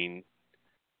training,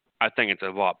 I think it's a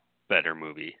lot better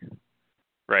movie,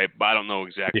 right? But I don't know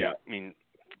exactly. Yeah. I mean,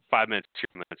 5 minutes,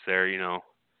 2 minutes there, you know.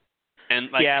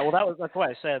 And like, yeah, well, that's what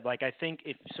I said. Like, I think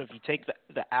if you take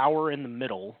the hour in the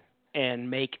middle and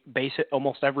make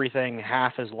almost everything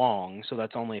half as long, so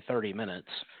that's only 30 minutes,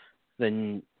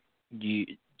 then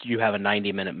you have a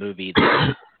 90-minute movie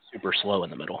that's super slow in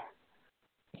the middle.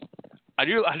 I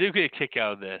do get a kick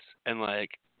out of this, and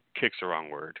like, kick's the wrong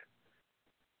word.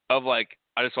 Of like,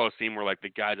 I just saw a scene where like the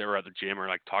guys that were at the gym are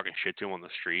like talking shit to him on the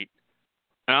street,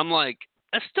 and I'm like,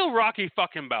 that's still Rocky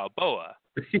fucking Balboa.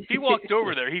 He walked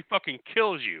over there, he fucking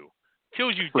kills you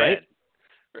dead.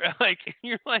 Right? Like,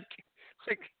 you're like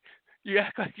you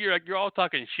act like you're all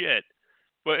talking shit,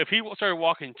 but if he started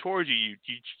walking towards you,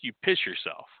 you piss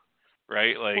yourself,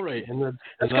 right? Like, right, and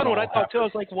that's kind of what I thought too. I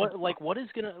was like,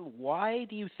 why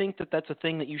do you think that that's a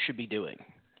thing that you should be doing?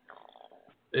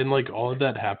 And like all of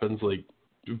that happens like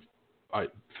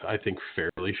I think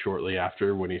fairly shortly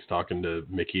after, when he's talking to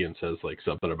Mickey and says like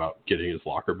something about getting his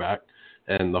locker back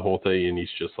and the whole thing, and he's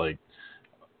just like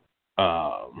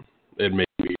it may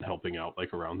be helping out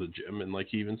like around the gym, and like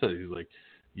he even says, he's like,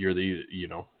 you're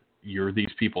these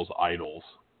people's idols,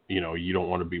 you know, you don't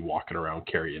want to be walking around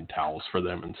carrying towels for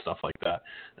them and stuff like that.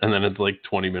 And then it's like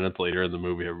 20 minutes later in the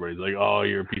movie, everybody's like, oh,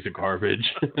 you're a piece of garbage.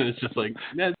 And it's just like,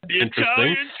 that's the interesting.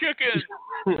 Italian chicken.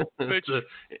 It's an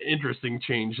interesting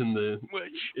change in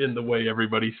the way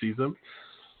everybody sees him.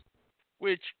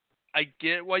 Which I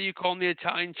get why you call him the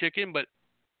Italian chicken, but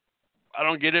I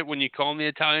don't get it when you call him the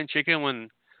Italian chicken when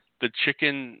the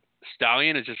chicken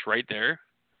stallion is just right there.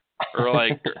 Or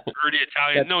like, or the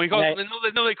Italian. No,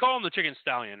 they call him the chicken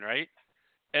stallion, right?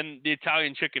 And the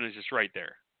Italian chicken is just right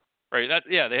there, right?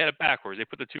 They had it backwards. They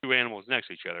put the two animals next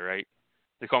to each other, right?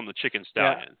 They call him the chicken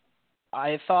stallion. Yeah.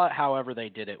 I thought, however, they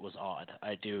did it was odd.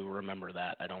 I do remember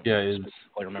that. I don't. Yeah,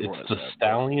 remember what it the said,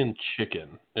 stallion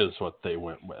chicken is what they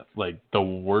went with. Like the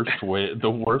worst way, the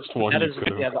worst one. That is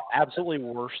the absolutely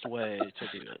worst way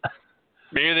to do it.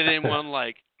 Maybe they didn't want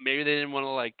to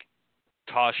like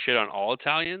toss shit on all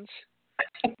Italians.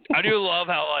 I do love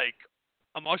how like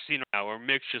I'm watching now where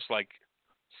Mick's just like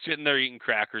sitting there eating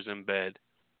crackers in bed,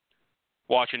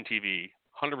 watching TV,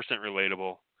 100%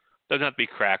 relatable. Doesn't have to be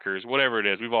crackers, whatever it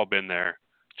is. We've all been there,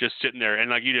 just sitting there, and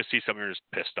like you just see someone just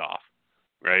pissed off,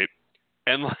 right?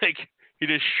 And like he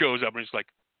just shows up and he's like,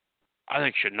 I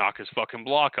think should knock his fucking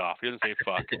block off. He doesn't say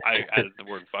fuck. I added the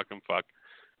word fucking fuck.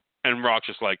 And Rock's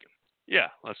just like, yeah,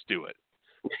 let's do it,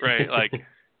 right? Like,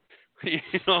 you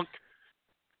know,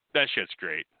 that shit's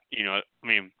great. You know, I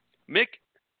mean, Mick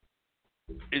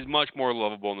is much more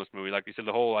lovable in this movie. Like you said,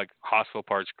 the whole like hospital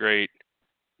part's great.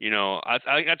 You know, I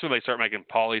think that's when they start making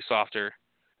Paulie softer,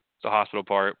 the hospital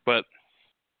part. But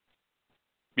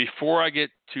before I get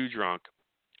too drunk,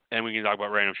 and we can talk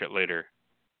about random shit later,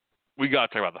 we got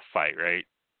to talk about the fight, right?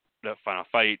 The final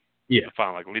fight. Yeah. The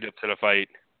final like lead up to the fight.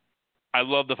 I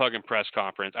love the fucking press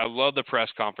conference. I love the press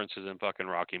conferences in fucking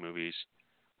Rocky movies.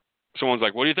 Someone's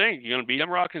like, "What do you think? You gonna beat him,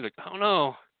 Rocky?" He's like, "I don't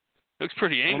know. He looks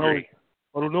pretty angry."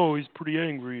 I don't know. He's pretty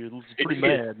angry. He's pretty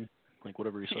mad. Like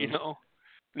whatever he says. You know.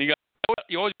 And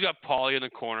you always got Paulie in the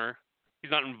corner.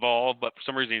 He's not involved, but for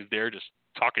some reason he's there just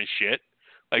talking shit.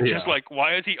 Like, just like,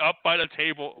 why is he up by the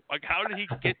table? Like, how did he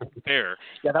get there?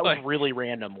 Yeah, that was really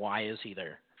random. Why is he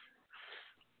there?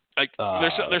 Like,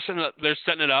 they're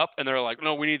setting it up, and they're like,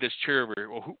 no, we need this chair over here.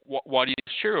 Well, why do you need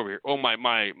this chair over here? Oh, my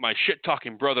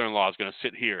shit-talking brother-in-law is going to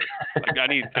sit here. Like, I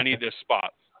need this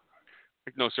spot.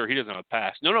 Like, no, sir, he doesn't have a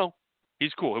pass. No,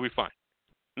 he's cool. He'll be fine.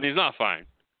 And he's not fine.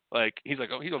 Like, he's like,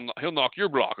 oh, he'll knock your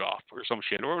block off or some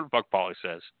shit, or whatever the fuck Paulie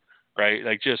says, right?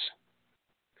 Like, just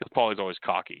because Paulie's always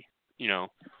cocky, you know.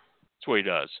 That's what he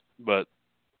does. But,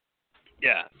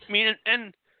 yeah. I mean,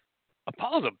 and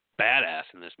Apollo's a badass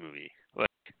in this movie. Like,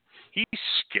 he's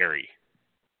scary.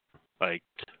 Like,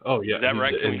 oh, yeah. Is that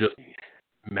right? And just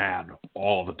mad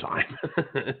all the time.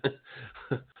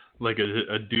 Like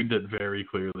a dude that very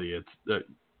clearly it's,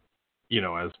 you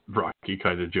know, as Rocky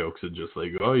kind of jokes, and just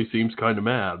like, oh, he seems kind of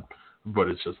mad, but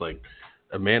it's just like,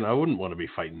 man, I wouldn't want to be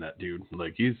fighting that dude.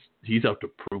 Like he's out to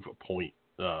prove a point.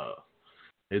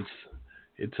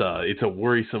 It's a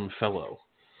worrisome fellow.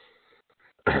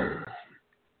 I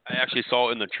actually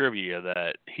saw in the trivia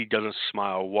that he doesn't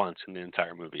smile once in the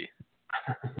entire movie,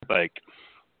 like,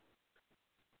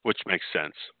 which makes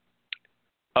sense.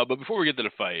 But before we get to the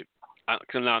fight,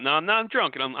 because now I'm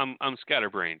drunk and I'm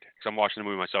scatterbrained because I'm watching the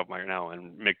movie myself right now,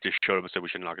 and Mick just showed up and said we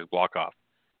should knock his block off.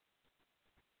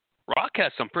 Rock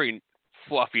has some pretty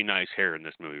fluffy, nice hair in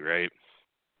this movie, right?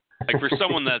 Like for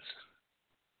someone that's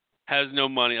has no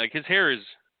money, like his hair is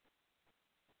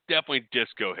definitely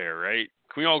disco hair, right?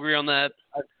 Can we all agree on that?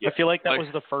 I feel like that was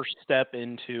the first step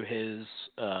into his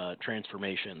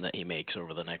transformation that he makes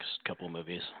over the next couple of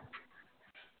movies.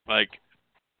 Like,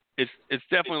 it's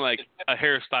definitely like a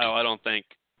hairstyle I don't think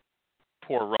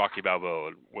poor Rocky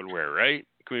Balboa would wear, right?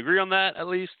 Can we agree on that at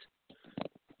least?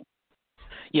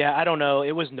 Yeah, I don't know.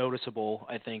 It was noticeable,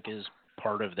 I think, is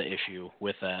part of the issue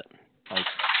with that. Like,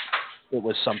 it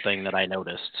was something that I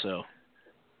noticed, so.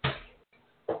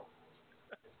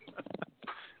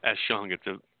 As Sean gets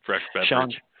a fresh beverage.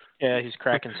 Sean, yeah, he's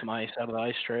cracking some ice out of the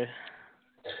ice tray.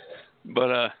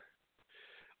 But,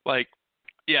 like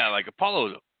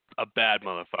Apollo's a bad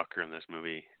motherfucker in this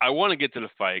movie. I want to get to the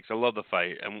fight because I love the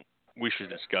fight, and we should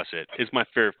discuss it. It's my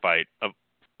favorite fight of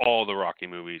all the Rocky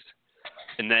movies,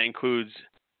 and that includes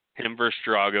him versus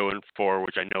Drago in 4,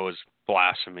 which I know is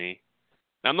blasphemy.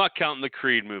 Now, I'm not counting the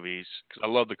Creed movies because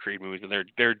I love the Creed movies, but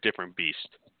they're a different beast.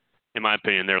 In my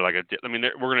opinion, they're like we're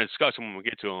going to discuss them when we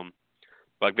get to them.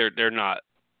 Like they're not.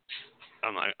 I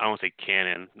don't want to say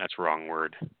canon. That's the wrong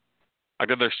word. Like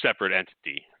they're a separate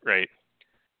entity, right?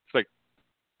 It's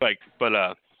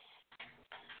but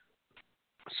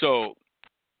so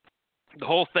the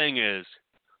whole thing is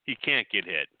he can't get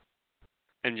hit.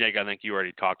 And Jake, I think you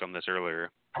already talked on this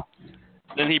earlier.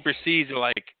 Then he proceeds to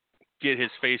like get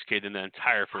his face kicked in the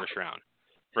entire first round.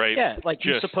 Right? Yeah, like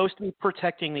he's supposed to be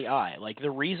protecting the eye. Like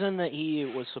the reason that he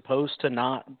was supposed to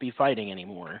not be fighting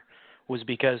anymore was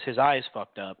because his eye's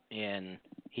fucked up and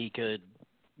he could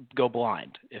go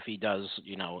blind if he does,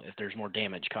 you know, if there's more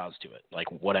damage caused to it. Like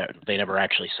whatever, they never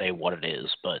actually say what it is,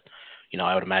 but you know,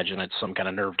 I would imagine it's some kind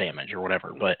of nerve damage or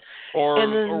whatever. But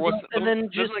the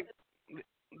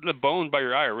bones by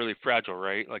your eye are really fragile,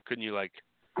 right? Like couldn't you like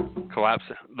collapse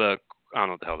I don't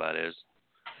know what the hell that is.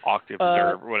 Octave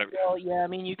nerve or whatever. Well, yeah, I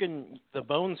mean, the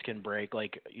bones can break,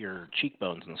 like your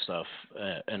cheekbones and stuff,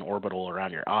 an orbital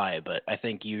around your eye, but I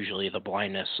think usually the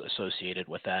blindness associated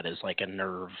with that is like a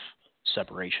nerve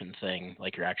separation thing,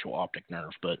 like your actual optic nerve,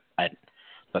 but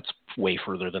that's way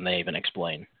further than they even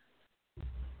explain.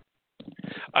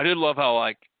 I did love how,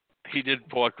 like, he did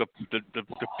pull, like, the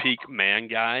peak man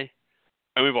guy,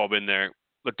 and we've all been there.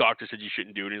 The doctor said you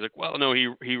shouldn't do it. He's like, well, no,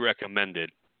 he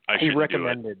recommended. I shouldn't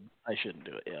recommended I shouldn't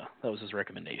do it. Yeah, that was his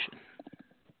recommendation.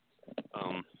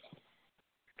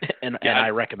 And I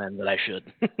recommend that I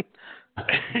should.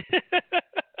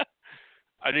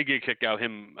 I did get kicked out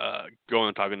him going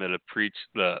and talking to the priest.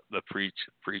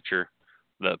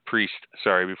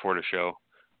 Sorry, before the show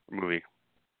movie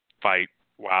fight.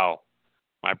 Wow,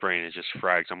 my brain is just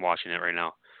fried 'cause I'm watching it right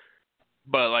now.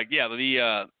 But like, yeah,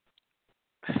 the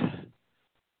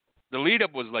lead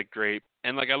up was like great,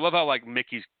 and like I love how like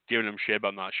Mickey's giving him shit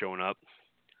about not showing up,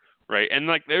 right? And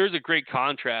like there's a great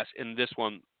contrast in this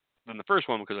one than the first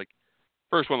one because like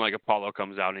first one like Apollo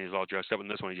comes out and he's all dressed up, and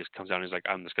this one he just comes out and he's like,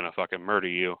 I'm just gonna fucking murder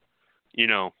you, you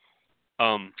know.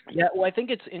 Yeah, well, I think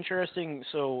it's interesting.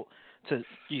 So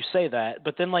you say that,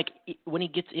 but then like when he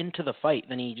gets into the fight,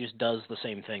 then he just does the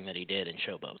same thing that he did in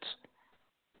Showboats.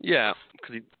 Yeah,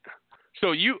 because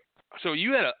so you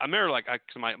had I remember like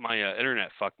my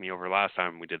internet fucked me over last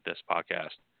time we did this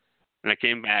podcast, and I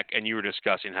came back and you were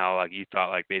discussing how like you thought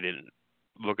like they didn't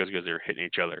look as good as they were hitting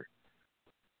each other.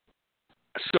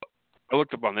 So I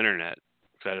looked up on the internet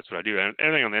because that's what I do, and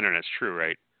everything on the internet is true,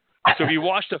 right? So if you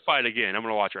watch the fight again, I'm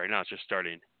gonna watch it right now. It's just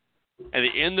starting. At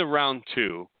the end of round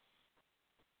 2,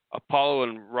 Apollo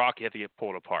and Rocky have to get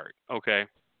pulled apart, okay?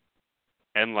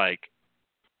 And like,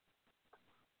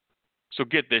 so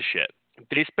get this shit.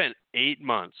 They spent 8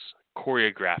 months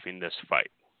choreographing this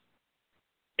fight.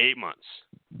 8 months.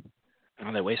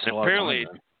 Oh, they wasted and a lot apparently,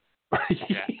 of time.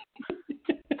 Yeah.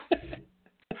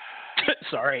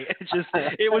 Sorry,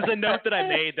 it was a note that I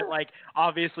made that like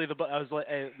obviously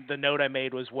the note I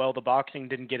made was, well, the boxing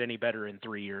didn't get any better in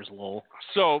 3 years, lol.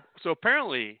 So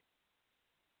apparently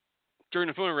during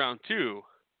the filming round 2,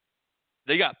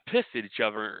 they got pissed at each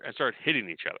other and started hitting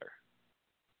each other.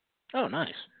 Oh,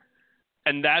 nice.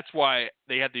 And that's why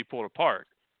they had to be pulled apart,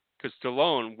 because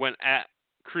Stallone went at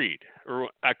Creed or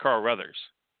at Carl Weathers,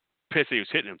 pissed that he was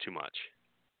hitting him too much.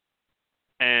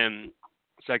 And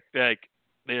it's like they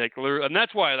like, and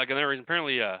that's why like another reason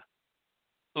apparently a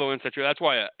little insight. That's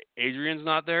why Adrian's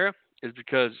not there, is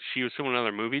because she was filming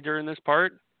another movie during this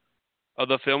part of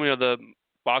the filming of the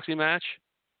boxing match,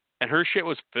 and her shit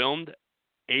was filmed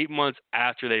 8 months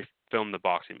after they filmed the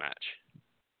boxing match.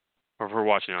 Or her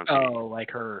watching on TV. Oh, like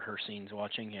her scenes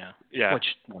watching, yeah. Yeah. Which,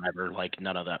 whatever, like,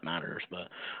 none of that matters. But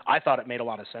I thought it made a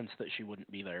lot of sense that she wouldn't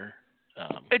be there.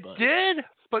 It did,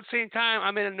 but at the same time,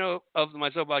 I made a note of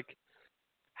myself, like,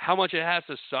 how much it has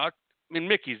to suck. I mean,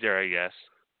 Mickey's there, I guess.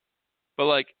 But,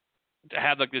 like, to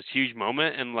have, like, this huge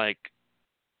moment and, like,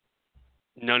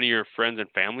 none of your friends and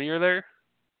family are there,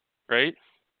 right?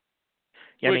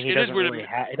 Yeah, I mean, he doesn't really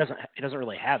it doesn't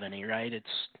really have any, right?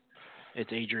 It's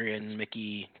Adrian,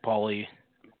 Mickey, Paulie.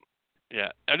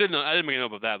 Yeah, I didn't make a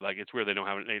note of that. Like, it's weird they don't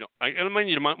have it. I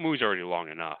mean, the movie's already long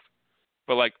enough,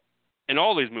 but like in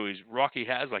all these movies, Rocky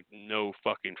has like no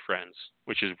fucking friends,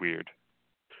 which is weird.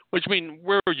 Which, I mean,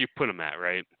 where would you put him at,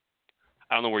 right?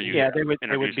 I don't know where you. Yeah, they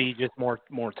would be just more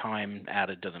time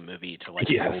added to the movie to like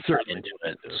build into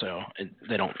it. So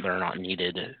they're not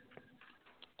needed.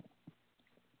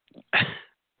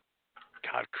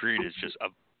 God, Creed is just a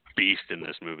beast in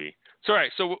this movie. So, all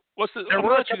right, so what's the...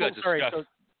 So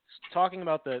talking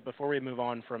about before we move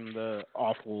on from the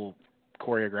awful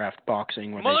choreographed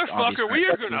boxing... Motherfucker, we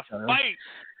are going to fight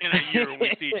in a year when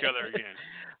we see each other again.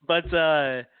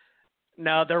 But,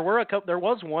 now, there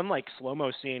was one, like,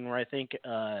 slow-mo scene where I think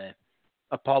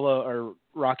Apollo, or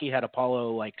Rocky had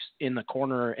Apollo, like, in the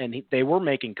corner, and they were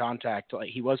making contact. Like,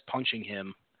 he was punching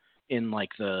him in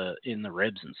the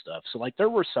ribs and stuff. So, like, there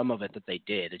were some of it that they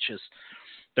did. It's just...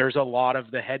 There's a lot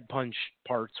of the head punch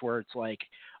parts where it's like,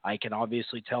 I can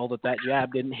obviously tell that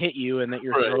jab didn't hit you and that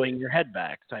you're throwing your head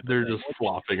back. They're just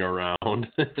flopping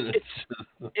around.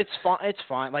 It's fine. It's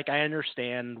fine. Like, I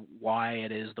understand why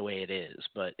it is the way it is,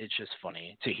 but it's just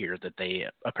funny to hear that they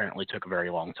apparently took a very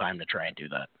long time to try and do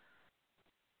that.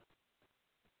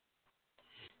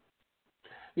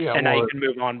 Yeah, and now you can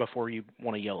move on before you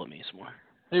want to yell at me some more.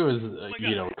 It was,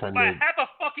 kind of. I have a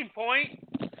fucking point.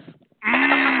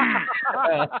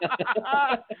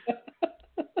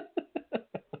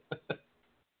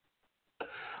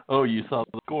 Oh, you saw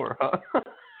the score, huh?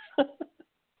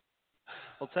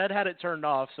 Well, Ted had it turned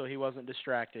off, so he wasn't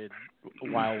distracted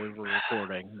while we were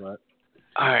recording. But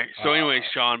all right. So, anyway,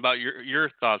 Sean, about your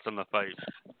thoughts on the fight.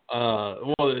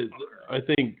 Well, I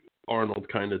think Arnold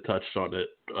kind of touched on it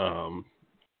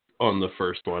on the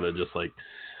first one, and just like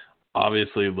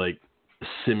obviously, like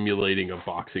simulating a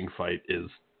boxing fight is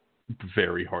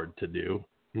very hard to do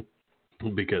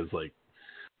because, like,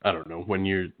 I don't know, when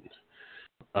you're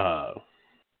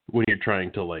trying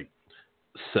to like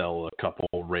sell a couple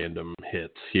random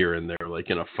hits here and there, like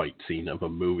in a fight scene of a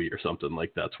movie or something,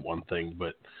 like that's one thing.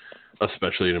 But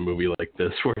especially in a movie like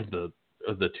this, where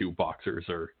the two boxers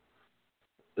are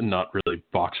not really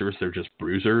boxers, they're just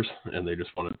bruisers, and they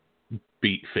just want to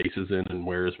beat faces in and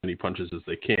wear as many punches as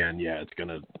they can. Yeah, it's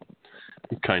gonna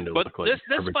kind of look like this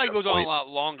fight goes on a lot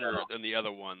longer than the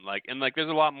other one. Like, and like there's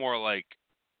a lot more like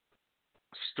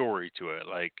story to it.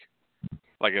 Like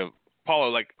Apollo,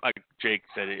 like Jake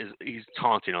said, he's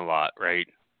taunting a lot, right?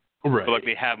 Right. But like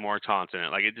they have more taunts in it.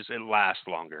 Like it lasts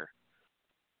longer.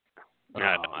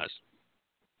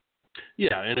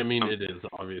 Yeah, and I mean it is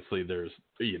obviously there's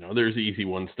easy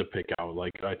ones to pick out.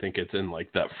 Like I think it's in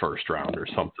like that first round or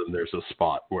something. There's a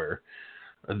spot where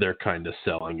they're kind of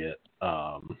selling it,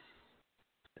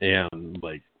 and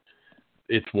like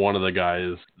it's one of the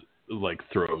guys like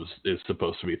is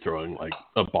supposed to be throwing like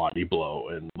a body blow,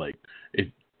 and like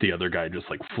the other guy just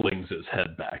like flings his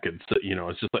head back, and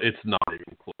it's just like, it's not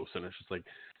even close, and it's just like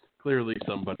clearly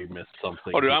somebody missed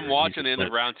something. Oh, dude, I'm watching the end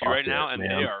of round 2 right now, and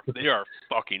they are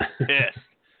fucking pissed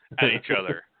at each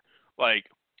other. Like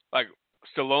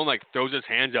Stallone like throws his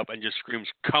hands up and just screams,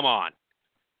 "Come on!"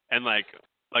 and like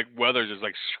Weathers is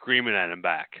like screaming at him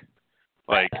back.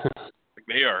 Like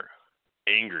they are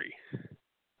angry.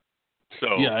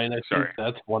 So yeah, and I think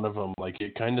that's one of them. Like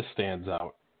it kind of stands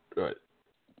out. I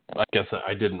guess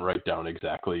I didn't write down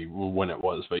exactly when it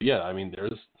was, but yeah, I mean,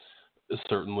 there's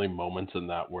certainly moments in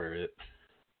that where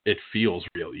it feels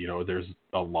real. There's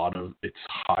a lot of it's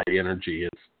high energy.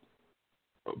 It's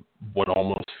what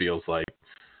almost feels like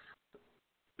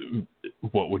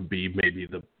what would be maybe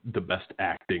the best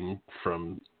acting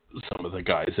from some of the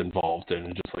guys involved,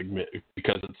 and just like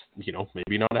because it's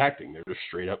maybe not acting, they're just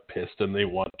straight up pissed and they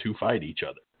want to fight each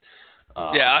other.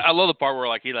 Yeah, I love the part where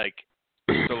like he like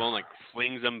Stallone like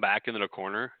flings him back into the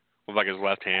corner with like his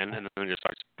left hand and then just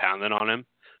starts pounding on him,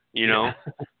 Yeah.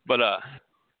 But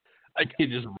he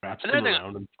just wraps him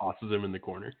around and tosses him in the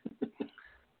corner.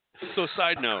 So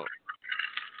side note,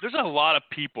 there's a lot of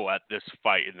people at this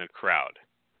fight in the crowd.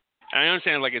 And I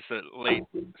understand like it's the late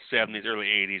 70s, early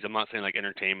 80s. I'm not saying like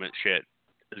entertainment shit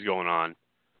is going on.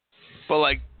 But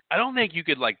like I don't think you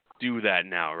could like do that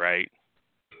now, right?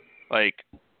 Like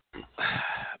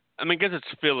I mean, I guess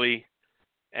it's Philly,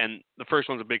 and the first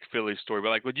one's a big Philly story. But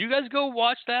like, would you guys go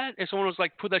watch that if someone was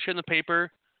like, put that shit in the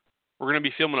paper? We're gonna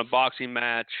be filming a boxing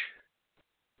match.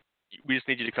 We just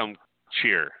need you to come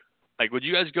cheer. Like, would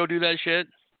you guys go do that shit?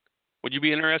 Would you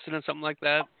be interested in something like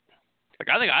that? Like,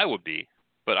 I think I would be,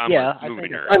 but I'm a movie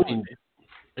nerd.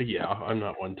 Yeah, I'm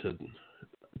not one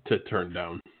to turn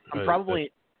down. I'm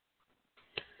probably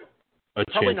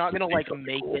not going to like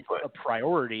make it a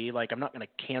priority. Like I'm not going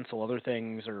to cancel other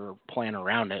things or plan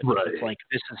around it. Right. It's like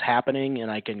this is happening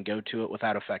and I can go to it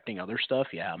without affecting other stuff.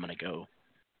 Yeah, I'm going to go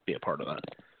be a part of that.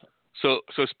 So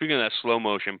speaking of that slow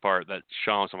motion part that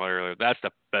Sean was talking about earlier, that's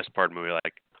the best part of the movie.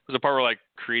 Like there's a part where like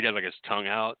Creed has like his tongue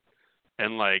out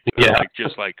and like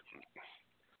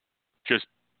just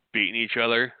beating each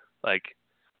other. Like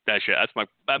that shit.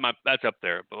 That's up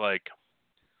there. But like,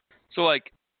 so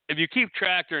like. If you keep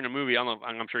track during the movie,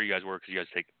 I'm sure you guys were because you guys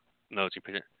take notes. You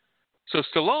pick it. So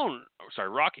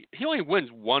Rocky, he only wins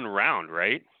one round,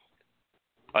 right?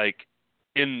 Like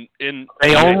they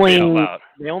only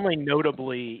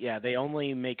notably, they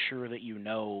only make sure that you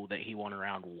know that he won a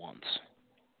round once.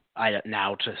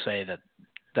 Now to say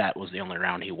that was the only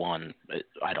round he won,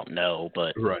 I don't know,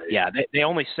 but right. Yeah, they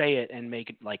only say it and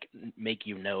make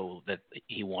you know that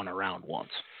he won a round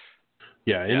once.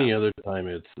 Yeah, any other time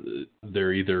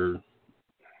they're either,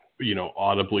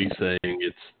 audibly saying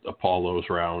it's Apollo's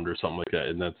round or something like that,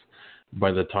 and that's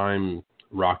by the time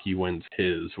Rocky wins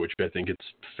his, which I think it's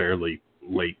fairly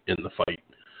late in the fight.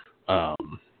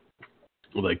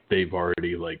 Like they've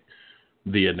already like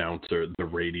the announcer, the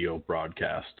radio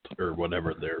broadcast or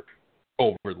whatever they're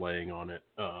overlaying on it,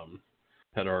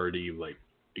 had already like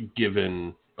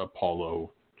given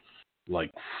Apollo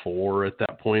like 4 at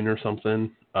that point or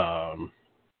something. And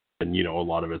a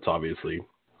lot of it's obviously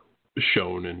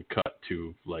shown and cut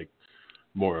to like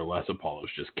more or less Apollo's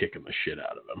just kicking the shit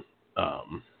out of him.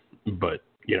 But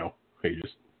he's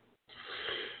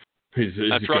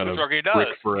that's got a Rocky does. Brick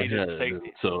for a he head.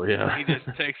 So yeah, he just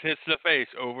takes hits to the face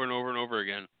over and over and over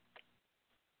again.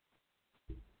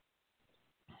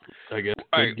 I guess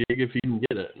good gig if you can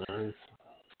get it. Nice.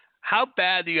 How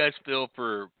bad do you guys feel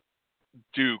for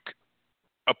Duke,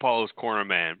 Apollo's corner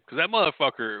man? Because that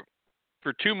motherfucker,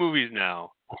 for 2 movies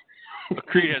now,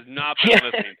 Creed has not been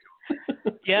listening to him.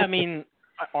 Yeah, I mean,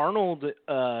 Arnold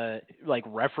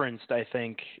referenced, I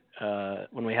think,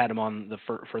 when we had him on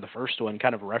for the first one,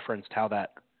 kind of referenced how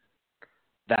that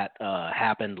that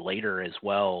happened later as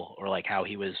well, or like how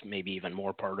he was maybe even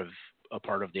more part of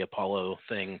the Apollo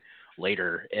thing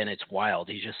later, and it's wild.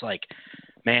 He's just like,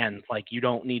 man, like you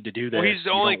don't need to do this. Well, he's the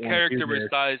You only don't wanna character do this.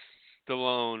 besides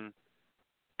Stallone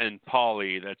and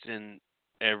Pauly that's in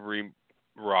every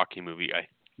Rocky movie, I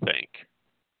think.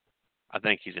 I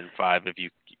think he's in 5 if you,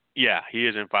 yeah, he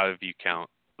is in 5 if you count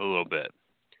a little bit.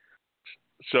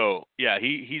 So yeah,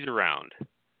 he's around.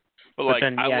 But like,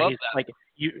 then, I yeah, love he's that. like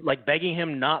you like begging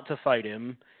him not to fight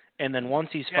him, and then once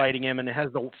he's fighting him and it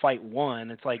has the fight won,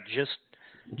 it's like just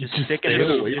stick stay him,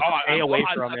 away. just stay away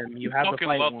from him. You have the fucking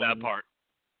fight love won. that part.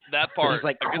 That part. He's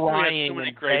like I guess we have crying so many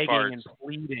and great begging parts. and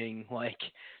pleading, like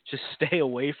just stay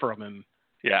away from him.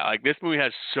 Yeah, like this movie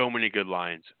has so many good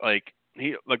lines. Like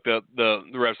he, like the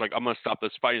ref's like, I'm gonna stop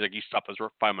this fight. He's like, you stop this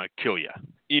fight, I'm gonna kill you.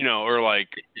 You know, or like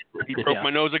he broke my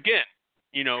nose again.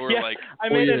 You know, or like I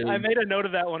made a note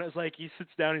of that one. It's like he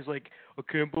sits down, he's like, I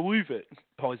can't believe it.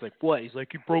 Pauly's like, what? He's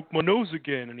like, you broke my nose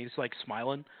again, and he's like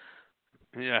smiling.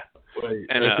 Yeah, Wait,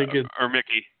 and I think it's, or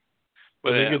Mickey.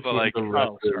 But, I think it's but when like, the ref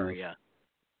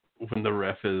when the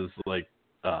ref is like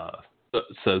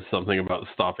says something about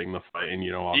stopping the fight, and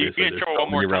you know, obviously you can't there's throw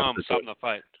one more something around time stopping the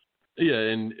fight. Yeah,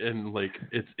 and like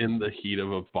it's in the heat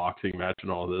of a boxing match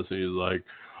and all this, and he's like,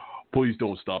 "Please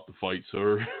don't stop the fight,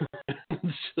 sir."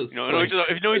 It's just No, like,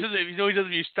 if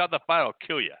you stop the fight, I'll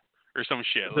kill you or some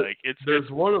shit. Like there's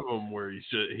one of them where he's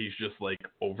just like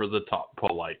over the top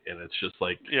polite, and it's just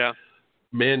like, yeah,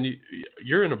 man,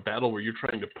 you're in a battle where you're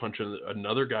trying to punch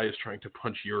another guy is trying to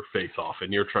punch your face off,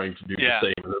 and you're trying to do the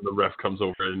same, and then the ref comes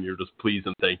over and you're just please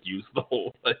and thank yous the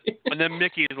whole thing. And then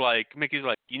Mickey's like,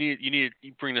 you need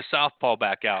to bring the southpaw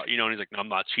back out, you know, and he's like, no, I'm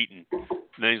not cheating.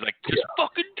 And then he's like, just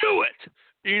fucking do it,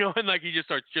 you know, and like he just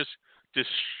starts just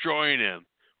destroying him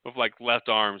with like left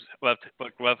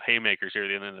haymakers here at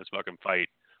the end of this fucking fight,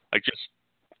 like just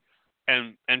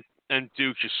and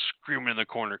Duke just screaming in the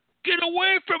corner, get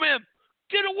away from him.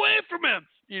 Get away from him,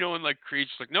 you know, and like Creed's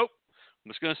just like, nope,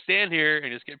 I'm just gonna stand here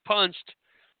and just get punched.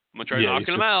 I'm gonna try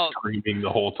knocking him out. Screaming the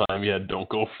whole time, yeah, don't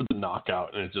go for the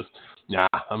knockout, and it's just, nah,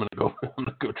 I'm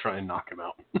gonna go try and knock him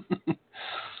out.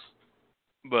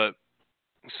 But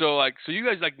so you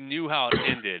guys like knew how it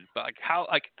ended, but like how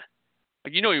like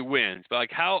you know he wins, but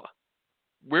like how,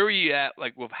 where were you at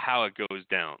like with how it goes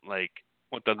down, like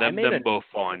with them both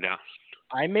falling down?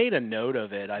 I made a note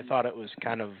of it. I thought it was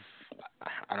kind of,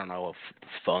 I don't know if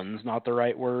fun's not the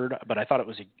right word, but I thought it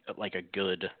was a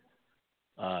good,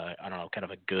 I don't know, kind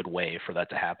of a good way for that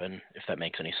to happen, if that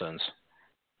makes any sense.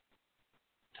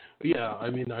 Yeah, I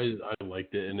mean, I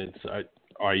liked it, and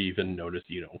I even noticed,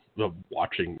 you know,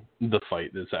 watching the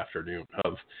fight this afternoon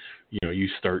of, you know, you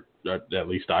start, at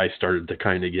least I started to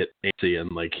kind of get antsy,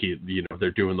 and like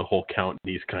they're doing the whole count,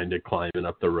 and he's kind of climbing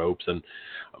up the ropes, and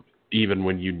even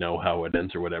when you know how it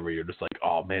ends or whatever, you're just like,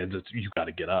 oh man, you got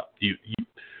to get up.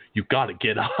 You got to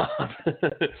get up.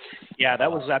 Yeah, that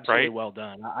was absolutely right? well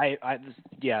done.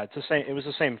 It's the same. It was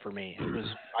the same for me.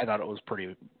 I thought it was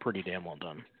pretty damn well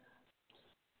done.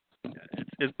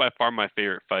 It's by far my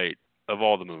favorite fight of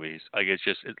all the movies. Like it's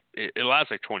just it lasts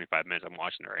like 25 minutes. I'm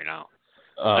watching it right now.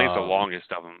 I think it's the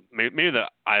longest of them. Maybe the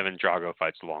Ivan Drago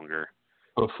fight's longer.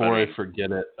 Before I forget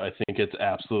it, I think it's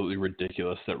absolutely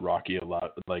ridiculous that Rocky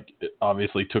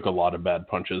obviously took a lot of bad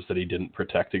punches that he didn't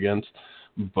protect against,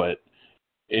 but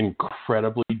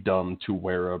incredibly dumb to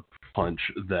wear a punch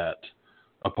that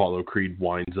Apollo Creed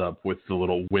winds up with the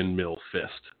little windmill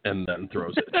fist and then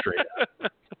throws it straight at him.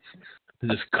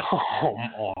 Just come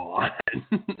on.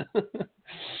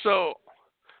 So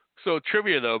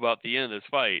trivia though about the end of this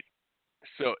fight.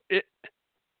 So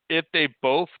if they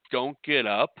both don't get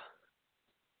up,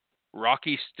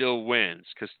 Rocky still wins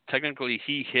because technically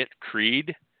he hit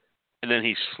Creed and then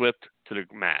he slipped to the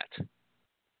mat.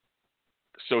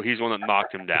 So he's the one that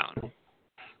knocked him down.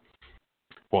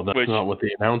 Well, that's not what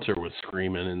the announcer was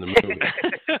screaming in the movie.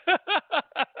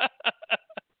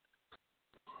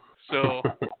 So,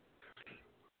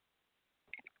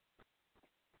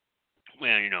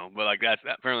 man, you know, but like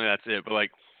apparently that's it. But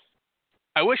like,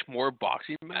 I wish more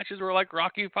boxing matches were like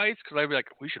Rocky fights because I'd be like,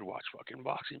 we should watch fucking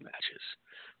boxing matches,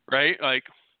 right? Like,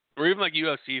 or even like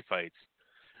UFC fights.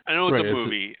 I know it's a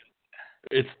movie.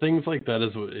 It's things like that.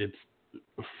 It's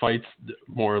fights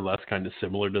more or less kind of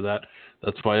similar to that.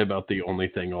 That's why about the only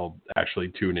thing I'll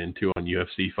actually tune into on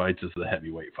UFC fights is the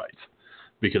heavyweight fights,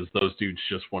 because those dudes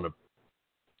just want to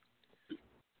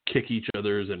kick each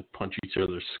other's and punch each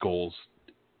other's skulls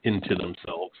into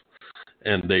themselves,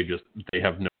 and they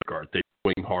have no guard. They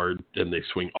swing hard and they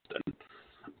swing often.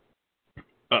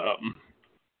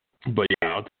 But yeah,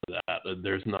 outside of that,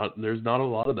 there's not a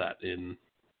lot of that in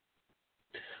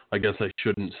I guess I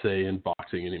shouldn't say in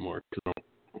boxing anymore because I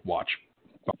don't watch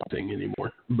boxing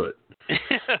anymore. But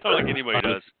like anybody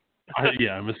does.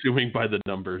 I'm assuming by the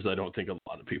numbers, I don't think a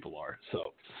lot of people are.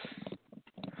 So,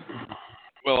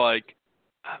 well, like,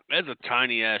 that's a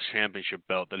tiny ass championship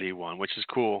belt that he won, which is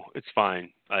cool. It's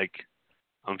fine. Like,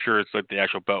 I'm sure it's like the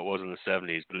actual belt was in the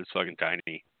 70s, but it's fucking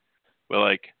tiny. But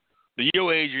like, the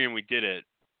Yo Adrian, we did it.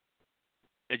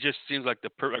 It just seems like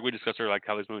like we discussed earlier, like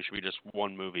how this movie should be just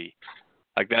one movie.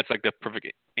 Like that's like the perfect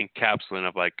encapsulation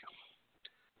of like,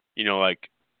 you know, like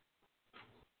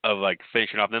of like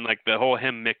finishing off. And then like the whole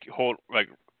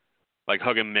like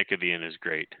hugging Mick at the end is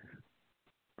great,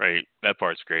 right? That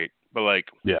part's great. But like,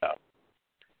 yeah.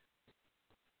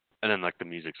 And then like the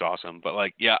music's awesome. But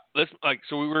like, yeah,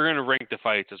 so we were gonna rank the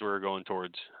fights as we were going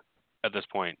towards at this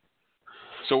point.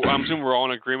 So I'm assuming we're all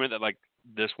in agreement that like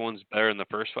this one's better than the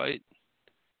first fight,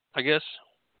 I guess.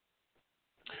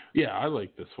 Yeah, I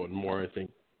like this one more. I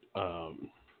think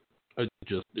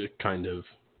it kind of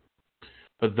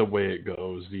the way it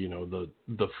goes, you know,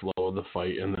 the flow of the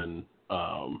fight, and then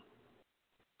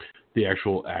the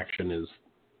actual action is,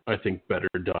 I think, better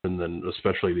done than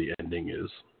especially the ending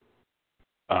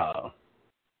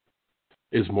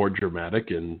is more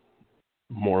dramatic and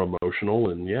more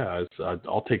emotional. And yeah,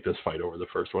 I'll take this fight over the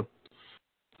first one.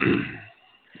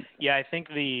 Yeah, I think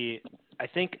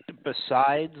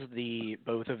besides the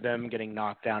both of them getting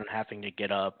knocked down and having to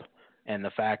get up, and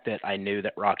the fact that I knew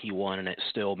that Rocky won and it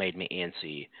still made me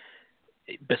antsy,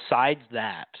 besides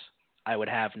that, I would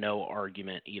have no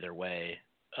argument either way.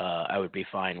 I would be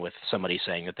fine with somebody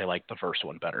saying that they like the first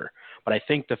one better. But I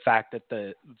think the fact that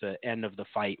the end of the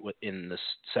fight in the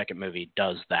second movie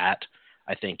does that,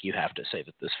 I think you have to say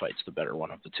that this fight's the better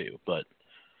one of the two. But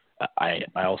I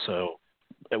also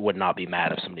would not be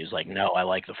mad if somebody was like, no, I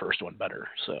like the first one better.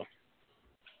 So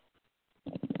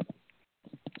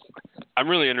I'm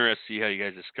really interested to see how you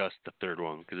guys discuss the third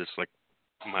one, because it's like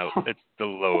it's the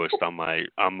lowest on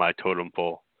my totem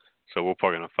pole. So we're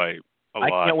probably gonna fight a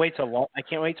lot. I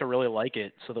can't wait to really like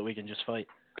it so that we can just fight.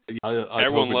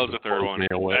 Everyone loves the third one.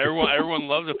 Everyone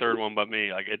loves the third one, but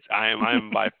me. Like I am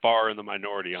by far in the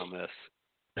minority on this.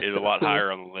 It's a lot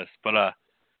higher on the list. But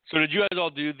so did you guys all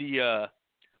do the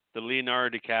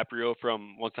Leonardo DiCaprio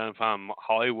from Once Upon a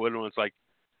Hollywood, when it's like,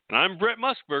 and I'm Brett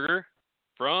Musburger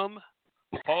from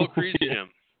Apollo Creed's Gym?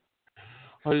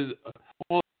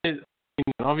 Well,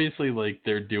 obviously, like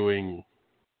they're doing.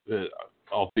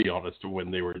 I'll be honest, when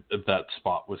they were that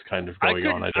spot was kind of going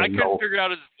on. I couldn't figure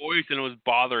out his voice, and it was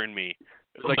bothering me.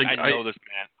 It's like I know this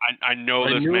man. I know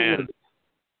this man.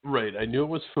 Right, I knew it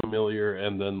was familiar,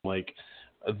 and then like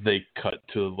they cut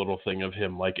to a little thing of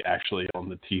him like actually on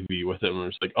the TV with him, and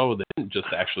it's like, oh, they didn't just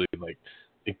actually like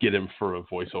get him for a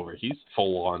voiceover. He's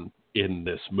full on in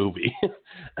this movie.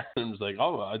 And it's like,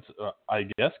 oh, I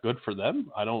guess good for them.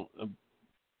 I don't.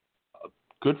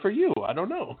 Good for you. I don't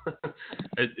know.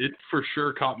 It for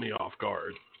sure caught me off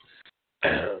guard.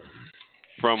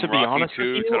 From to be Rocky honest 2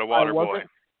 with you, to the Waterboy.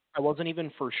 I wasn't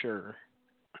even for sure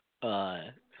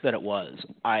that it was.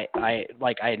 I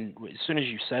as soon as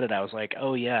you said it, I was like,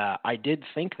 oh yeah, I did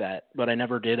think that, but I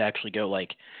never did actually go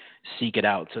like seek it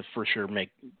out to for sure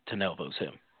make to know it was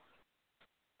him.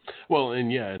 Well,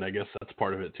 and I guess that's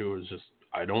part of it too. Is just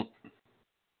I don't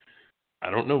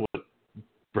know what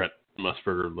Brett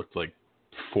Musburger looked like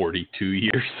 42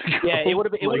 years ago. Yeah, it would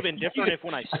have been different if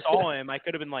when I saw him, I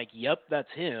could have been like, "Yep,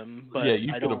 that's him." But yeah,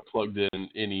 you could have plugged in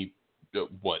any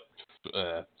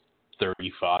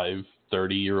 35,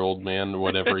 30-year-old man,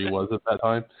 whatever he was at that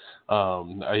time. I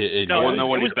want to know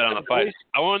what he bet on the fight.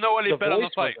 I want to know what he bet on the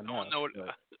fight. I want to know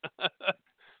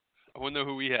I want to know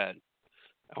who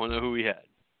he had.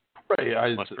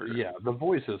 Right, the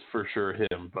voice is for sure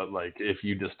him, but like if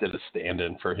you just did a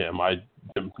stand-in for him, I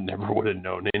never would have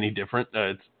known any different.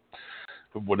 It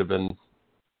would have been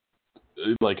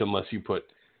like, unless you put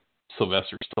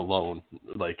Sylvester Stallone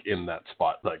like in that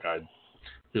spot, like I'd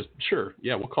just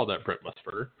we'll call that Brett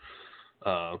Musburger,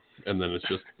 and then it's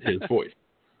just his voice.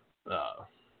 Do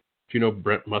you know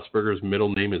Brett Musburger's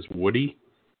middle name is Woody?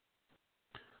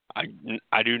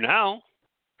 I do now.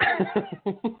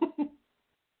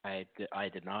 I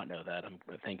did not know that.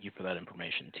 Thank you for that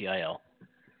information, TIL.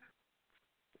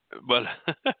 But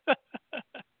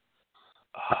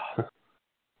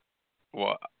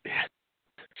well,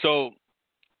 so all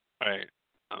right.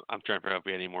 I'm trying to figure out if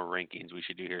we had any more rankings we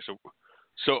should do here. So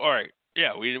all right,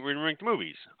 yeah, we ranked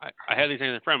movies. I had these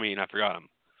things in front of me and I forgot them.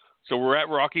 So we're at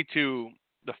Rocky 2.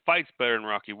 The fight's better than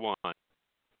Rocky 1.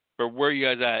 But where are you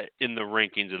guys at in the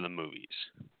rankings of the movies?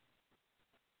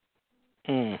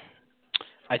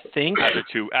 I think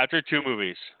after two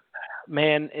movies.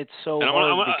 Man, it's so and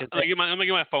hard because I'm gonna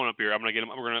get my phone up here. I'm gonna get them.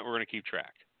 We're gonna keep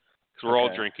track because we're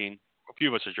all drinking. A few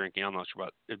of us are drinking. I'm not sure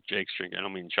about if Jake's drinking. I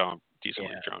don't mean Sean,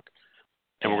 decently drunk.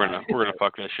 And we're gonna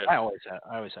fuck that shit. I always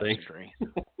have some drink.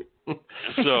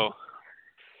 So,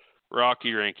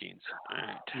 Rocky rankings. All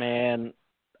right. Man,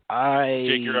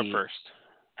 Jake, you're up first.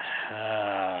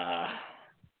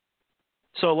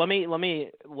 So let me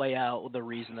lay out the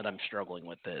reason that I'm struggling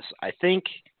with this. I think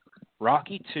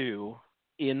Rocky 2,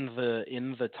 in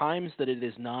the times that it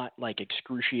is not like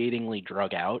excruciatingly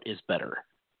drug out, is better.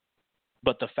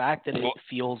 But the fact that it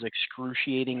feels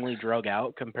excruciatingly drug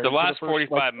out compared to the last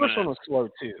 45 minutes, the first one was slow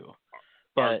too,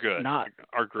 but are good.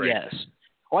 Are great. Yes.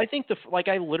 Well, I think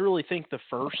I literally think the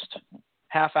first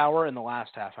half hour and the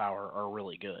last half hour are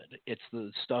really good. It's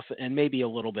the stuff, and maybe a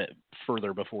little bit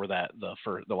further before that,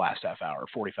 the last half hour,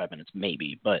 45 minutes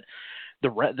maybe, but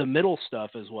the middle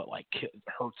stuff is what like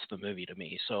hurts the movie to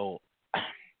me. So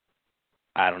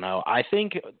I don't know. I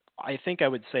think I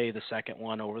would say the second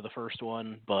one over the first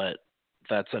one, but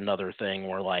that's another thing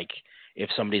where like if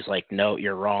somebody's like, no,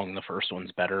 you're wrong, the first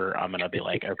one's better, I'm gonna be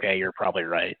like, okay, you're probably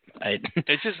right.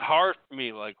 It's just hard for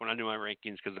me, like when I do my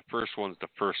rankings, because the first one's the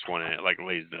first one, and it like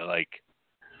lays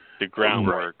the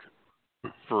groundwork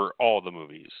for all the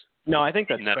movies. No, I think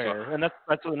that's fair, and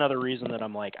that's another reason that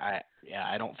I'm like, I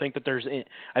don't think that there's.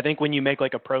 I think when you make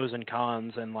like a pros and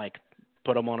cons and like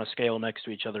put them on a scale next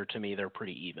to each other, to me, they're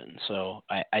pretty even. So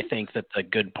I think that the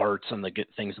good parts and the good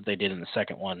things that they did in the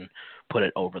second one put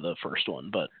it over the first one,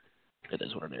 but it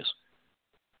is what it is.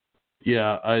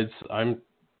 Yeah,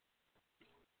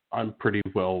 I'm pretty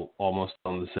well almost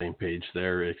on the same page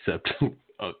there, except,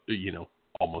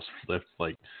 almost flipped.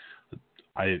 Like,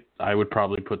 I would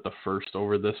probably put the first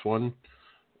over this one,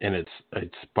 and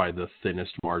it's by the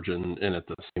thinnest margin, and at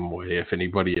the same way, if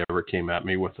anybody ever came at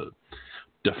me with a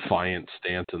defiant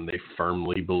stance and they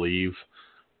firmly believe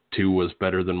 2 was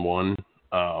better than 1,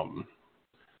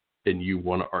 and you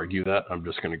want to argue that, I'm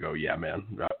just going to go, yeah, man,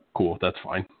 cool, that's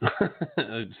fine.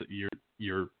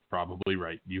 You're probably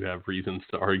right. You have reasons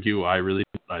to argue. I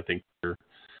think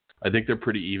they're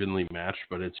pretty evenly matched,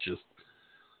 but it's just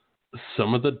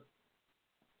some of the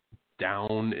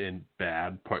down and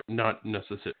bad part, not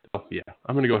necessarily. Oh, yeah,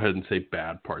 I'm going to go ahead and say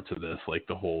bad parts of this, like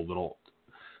the whole little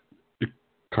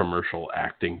commercial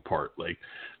acting part, like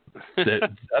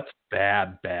that's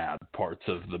bad parts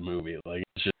of the movie. Like,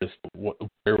 it's just, why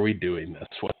are we doing this?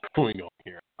 What's going on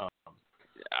here?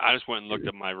 I just went and looked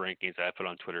at my rankings that I put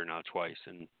on Twitter now twice,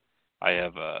 and I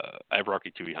have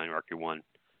Rocky 2 behind Rocky 1.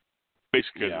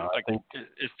 Basically,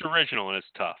 it's original and it's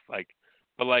tough.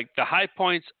 But the high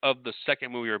points of the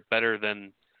second movie are better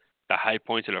than the high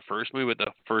points of the first movie. With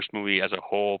the first movie as a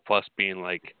whole, plus being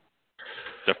like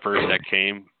the first that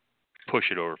came,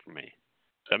 push it over for me.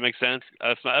 Does that make sense?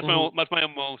 That's my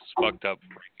most fucked up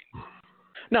ranking.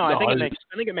 No, I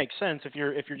think it makes sense if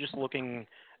you're just looking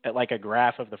at like a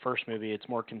graph of the first movie. It's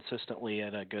more consistently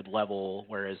at a good level,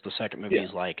 whereas the second movie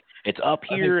is like it's up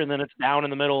here and then it's down in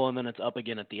the middle and then it's up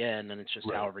again at the end, and it's just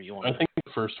however you want. I think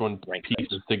the first one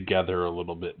pieces together a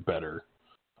little bit better,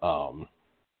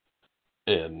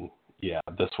 and yeah,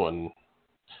 this one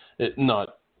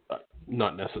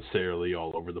not necessarily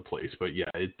all over the place, but yeah,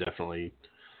 it definitely.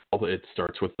 It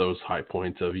starts with those high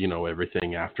points of,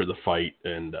 everything after the fight,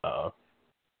 and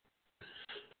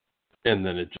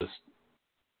then it just,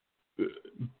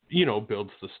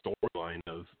 builds the storyline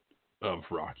of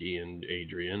Rocky and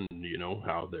Adrian, and,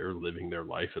 how they're living their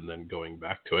life and then going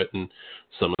back to it. And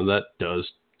some of that does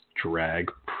drag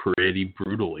pretty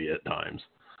brutally at times.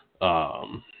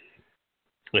 And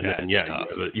then,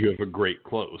 you have a great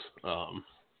close.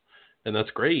 And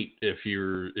that's great if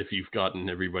you've gotten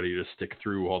everybody to stick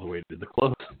through all the way to the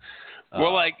close.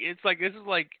 Well, this is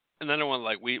like another one.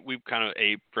 Like we've kind of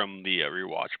aped from the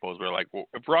rewatchables. Where like, well,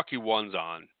 if Rocky 1's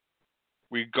on,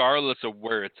 regardless of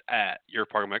where it's at, you're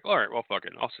probably like, all right, well, fuck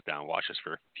it, I'll sit down and watch this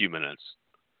for a few minutes.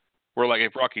 Where like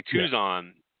if Rocky 2's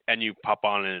on and you pop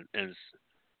on it and it's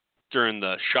during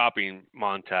the shopping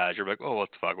montage, you're like, oh,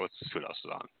 what the fuck? Let's see what else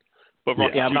is on. But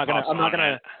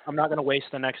I'm not gonna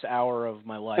waste the next hour of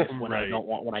my life when I don't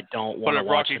want to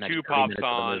watch the next 30 minutes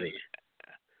of the movie.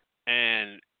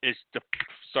 And it's the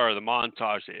start of the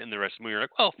montage in the rest of the movie. You're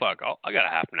like, well, fuck, I got a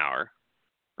half an hour,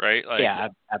 right? Like, yeah,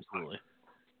 absolutely.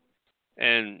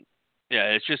 And yeah,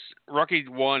 it's just Rocky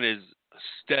 1 is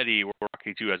steady, where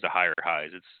Rocky 2 has the higher highs.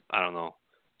 It's, I don't know,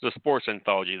 there's a sports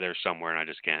anthology there somewhere, and I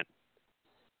just can't.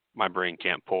 My brain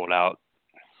can't pull it out.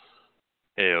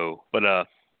 Ew. But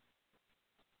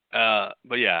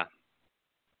yeah,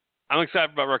 I'm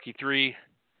excited about Rocky 3.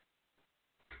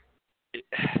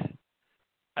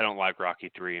 I don't like Rocky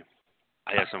 3.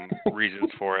 I have some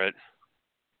reasons for it.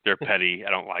 They're petty.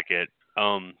 I don't like it.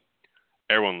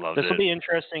 Everyone loves it. This will be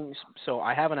interesting. So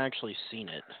I haven't actually seen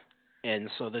it, and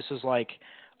so this is like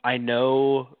I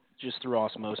know just through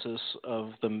osmosis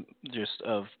of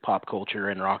of pop culture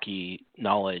and Rocky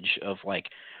knowledge of like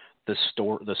the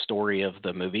story of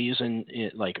the movies and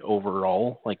like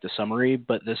overall like the summary.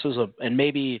 But this is and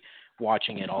maybe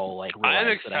watching it all like I'm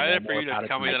excited for you to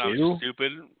tell me that I'm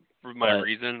stupid for my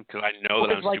reason, because I know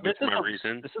that I'm stupid for my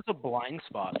reason. This is a blind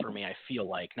spot for me, I feel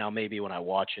like. Now maybe when I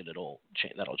watch it, that'll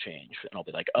change, and I'll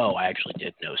be like, oh, I actually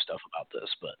did know stuff about this.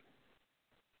 But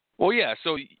well, yeah.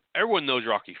 So everyone knows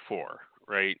Rocky 4,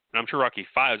 right? And I'm sure Rocky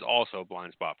 5 is also a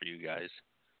blind spot for you guys.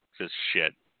 It's just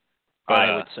shit. But,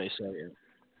 I would say so. Yeah.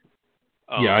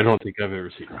 Yeah, I don't think I've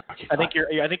ever seen Rocky 5.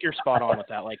 I think you're spot on with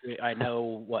that. Like I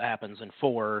know what happens in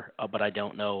 4, but I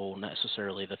don't know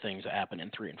necessarily the things that happen in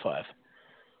 3 and 5.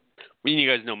 I mean, you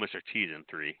guys know Mr. T's in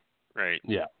 3, right?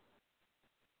 Yeah.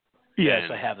 Yes,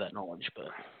 I have that knowledge,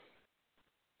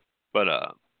 but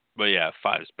yeah,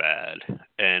 5's bad,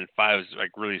 and 5 is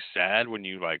like really sad when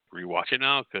you like rewatch it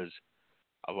now, because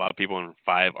a lot of people in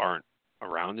 5 aren't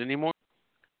around anymore.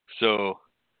 So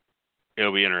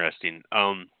it'll be interesting.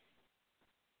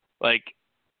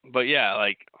 But yeah,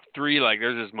 like 3, like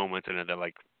there's this moment in it that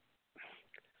like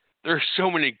there's so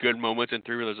many good moments in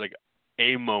 3 where there's like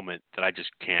a moment that I just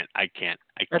can't.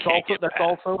 That's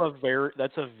also a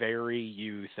very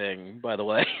you thing, by the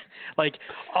way. Like,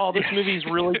 oh, this movie's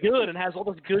really good and has all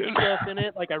this good stuff in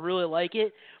it. Like, I really like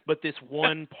it, but this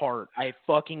one part, I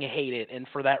fucking hate it, and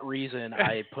for that reason,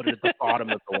 I put it at the bottom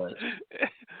of the list.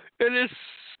 It is.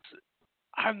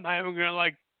 I'm not even gonna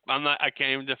like. I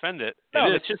can't even defend it.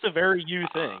 No, it's just a very you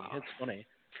thing. It's funny.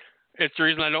 It's the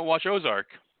reason I don't watch Ozark.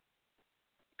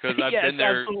 Because I've been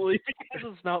there. Absolutely.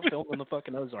 Because it's not filmed in the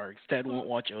fucking Ozarks. Ted won't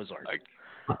watch Ozark.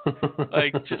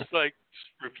 Just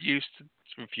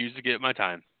refuse to get my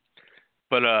time.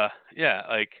 But yeah,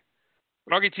 like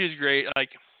Rocky 2 is great. Like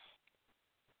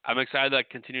I'm excited to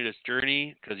continue this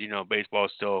journey because baseball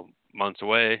is still months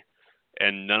away,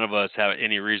 and none of us have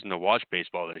any reason to watch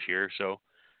baseball this year. So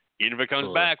even if it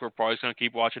comes back, we're probably just gonna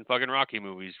keep watching fucking Rocky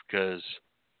movies because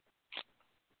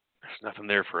there's nothing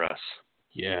there for us.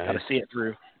 Yeah, gotta see it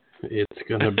through. It's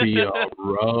gonna be a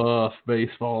rough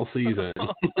baseball season.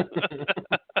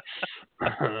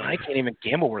 I can't even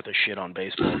gamble worth a shit on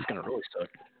baseball. It's gonna really suck.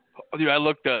 Dude, I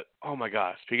looked at. Oh my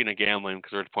gosh! Speaking of gambling,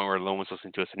 because we're at the point where no one's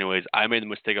listening to us anyways. I made the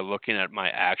mistake of looking at my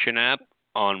Action app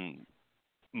on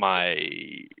my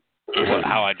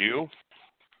how I do,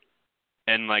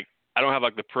 and like I don't have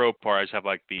like the pro part. I just have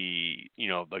like the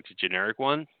like the generic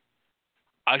one.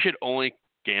 I should only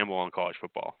gamble on college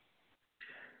football.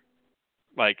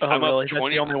 Like I'm really? up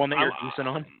 20. That's the only one that you're juicing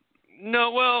on?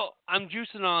 No, well, I'm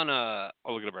juicing on.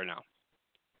 I'll look it up right now.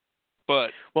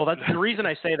 But that's the reason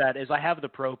I say that is I have the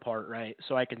pro part, right,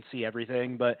 so I can see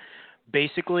everything. But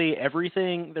basically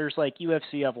everything, there's like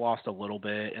UFC I've lost a little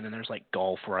bit, and then there's like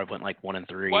golf where I went like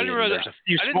 1-3. Well, there's a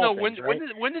few I didn't know things, right?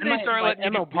 when did they start letting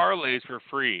you do parlays for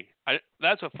free?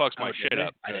 That's what fucks my shit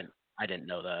up. I didn't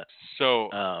know that.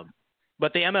 So.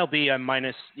 But the MLB,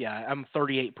 I'm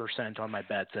 38% on my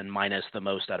bets and minus the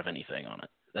most out of anything on it.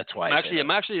 That's why I'm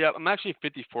actually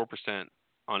 54%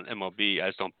 on MLB. I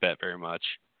just don't bet very much.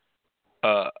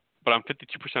 But I'm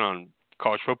 52% on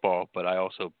college football, but I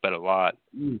also bet a lot.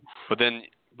 But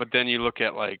then you look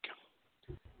at like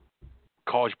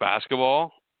college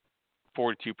basketball,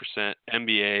 42%,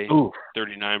 NBA,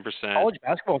 39%. College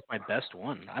basketball is my best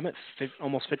one. I'm at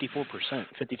almost 54%,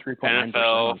 53.9%.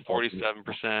 NFL,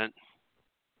 47%.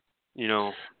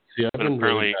 See, I've been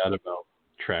really bad about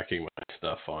tracking my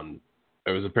stuff on.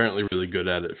 I was apparently really good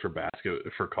at it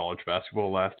for college basketball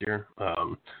last year, but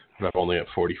I'm only at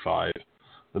 45.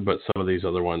 But some of these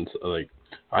other ones, like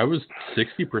I was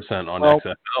 60% on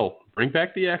XFL. Bring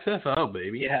back the XFL,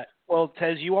 baby. Yeah. Well,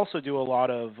 Tez, you also do a lot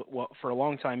of. Well, for a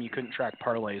long time, you couldn't track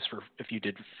parlays if you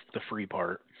did the free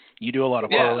part. You do a lot of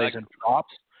parlays and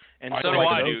props, and so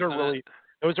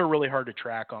those are really hard to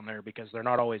track on there because they're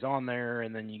not always on there,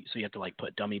 and then you have to like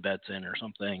put dummy bets in or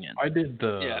something. And I did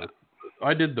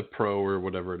the pro or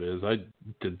whatever it is. I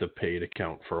did the paid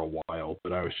account for a while,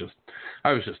 but I was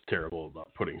just terrible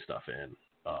about putting stuff in.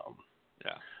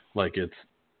 Like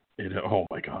oh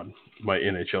my god, my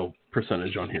NHL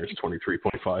percentage on here is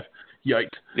 23.5. Yikes.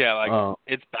 Yeah, like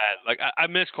it's bad. Like I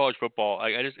miss college football.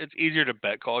 Like it's easier to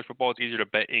bet college football. It's easier to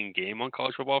bet in game on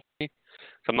college football for me.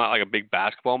 So I'm not like a big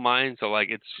basketball mind. So like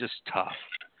it's just tough.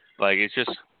 Like it's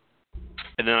just,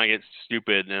 and then I get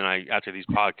stupid. And then after these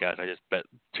podcasts, I just bet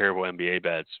terrible NBA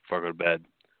bets before I go to bed.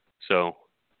 So,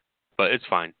 but it's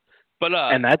fine. But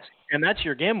and that's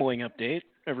your gambling update.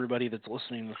 everybody that's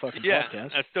listening to the fucking Yeah,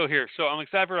 podcast. that's still here. So I'm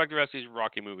excited for like the rest of these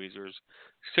Rocky movies. There's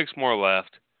 6 more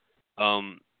left.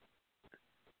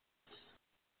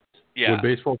 Yeah. When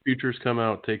baseball futures come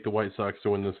out, take the White Sox to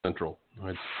win the Central.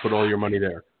 I'd put all your money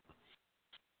there.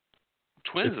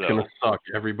 Twins, it's going to suck.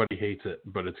 Everybody hates it,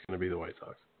 but it's going to be the White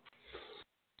Sox.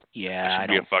 Yeah, I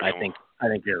think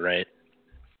you're right.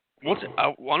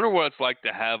 I wonder what it's like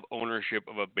to have ownership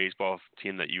of a baseball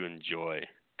team that you enjoy,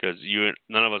 because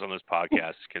none of us on this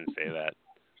podcast can say that.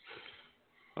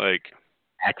 Like,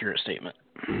 accurate statement.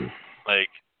 Like,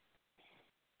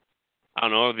 I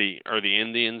don't know, are the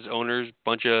Indians owners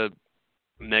bunch of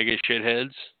mega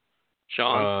shitheads,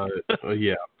 Sean?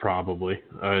 Yeah, probably.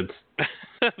 I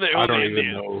don't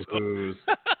even know who's.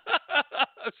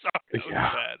 Sorry,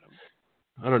 yeah.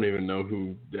 I don't even know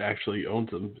who actually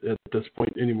owns them at this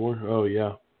point anymore. Oh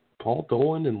yeah, Paul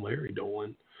Dolan and Larry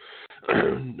Dolan.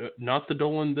 Not the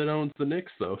Dolan that owns the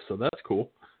Knicks though, so that's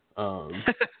cool.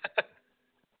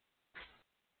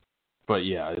 But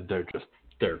yeah,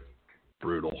 they're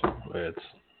brutal.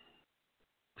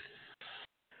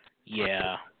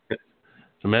 Yeah.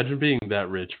 Imagine being that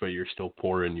rich, but you're still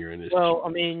poor in your industry. Well, I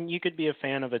mean, you could be a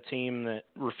fan of a team that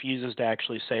refuses to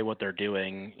actually say what they're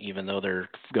doing, even though they're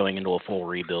going into a full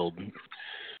rebuild.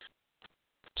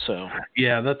 So.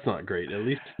 Yeah, that's not great. At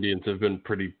least Indians have been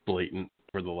pretty blatant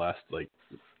for the last,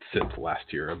 since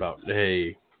last year about,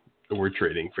 hey, we're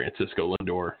trading Francisco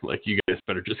Lindor. Like, you guys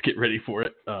better just get ready for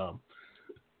it.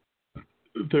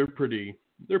 They're pretty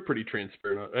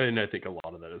transparent, and I think a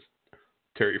lot of that is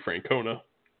Terry Francona.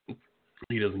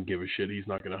 He doesn't give a shit. He's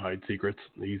not going to hide secrets.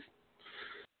 He's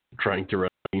trying to run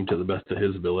the team to the best of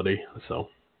his ability. So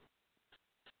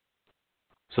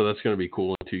that's going to be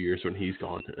cool in 2 years when he's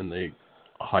gone and they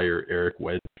hire Eric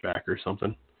Wedge back or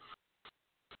something.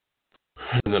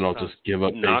 And then I'll just give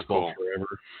up baseball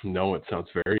forever. No, it sounds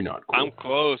very not cool.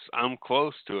 I'm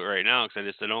close to it right now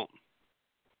because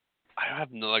I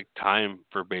have no time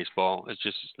for baseball. It's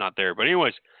not there. But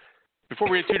anyways, before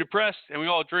we get too depressed and we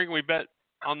all drink and we bet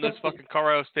on this fucking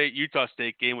Colorado State-Utah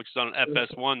State game, which is on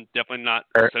FS1, definitely not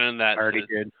sending that. Already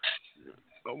good.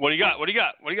 What do you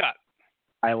got?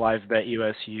 I live bet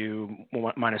USU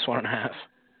 -1.5.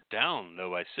 Down,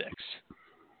 though, by 6.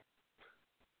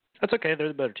 That's okay. They're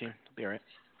the better team. It'll be all right.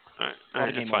 All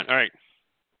right, that's fine. All right.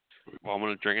 Well, I'm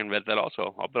going to drink and bet that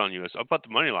also. I'll bet on USU. I'll bet the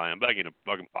money line. I'm betting a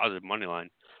fucking positive money line.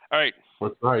 All right.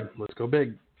 Let's ride. Let's go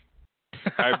big.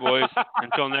 All right, boys.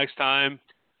 Until next time.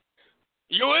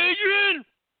 Yo, Adrian!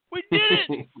 We did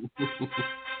it!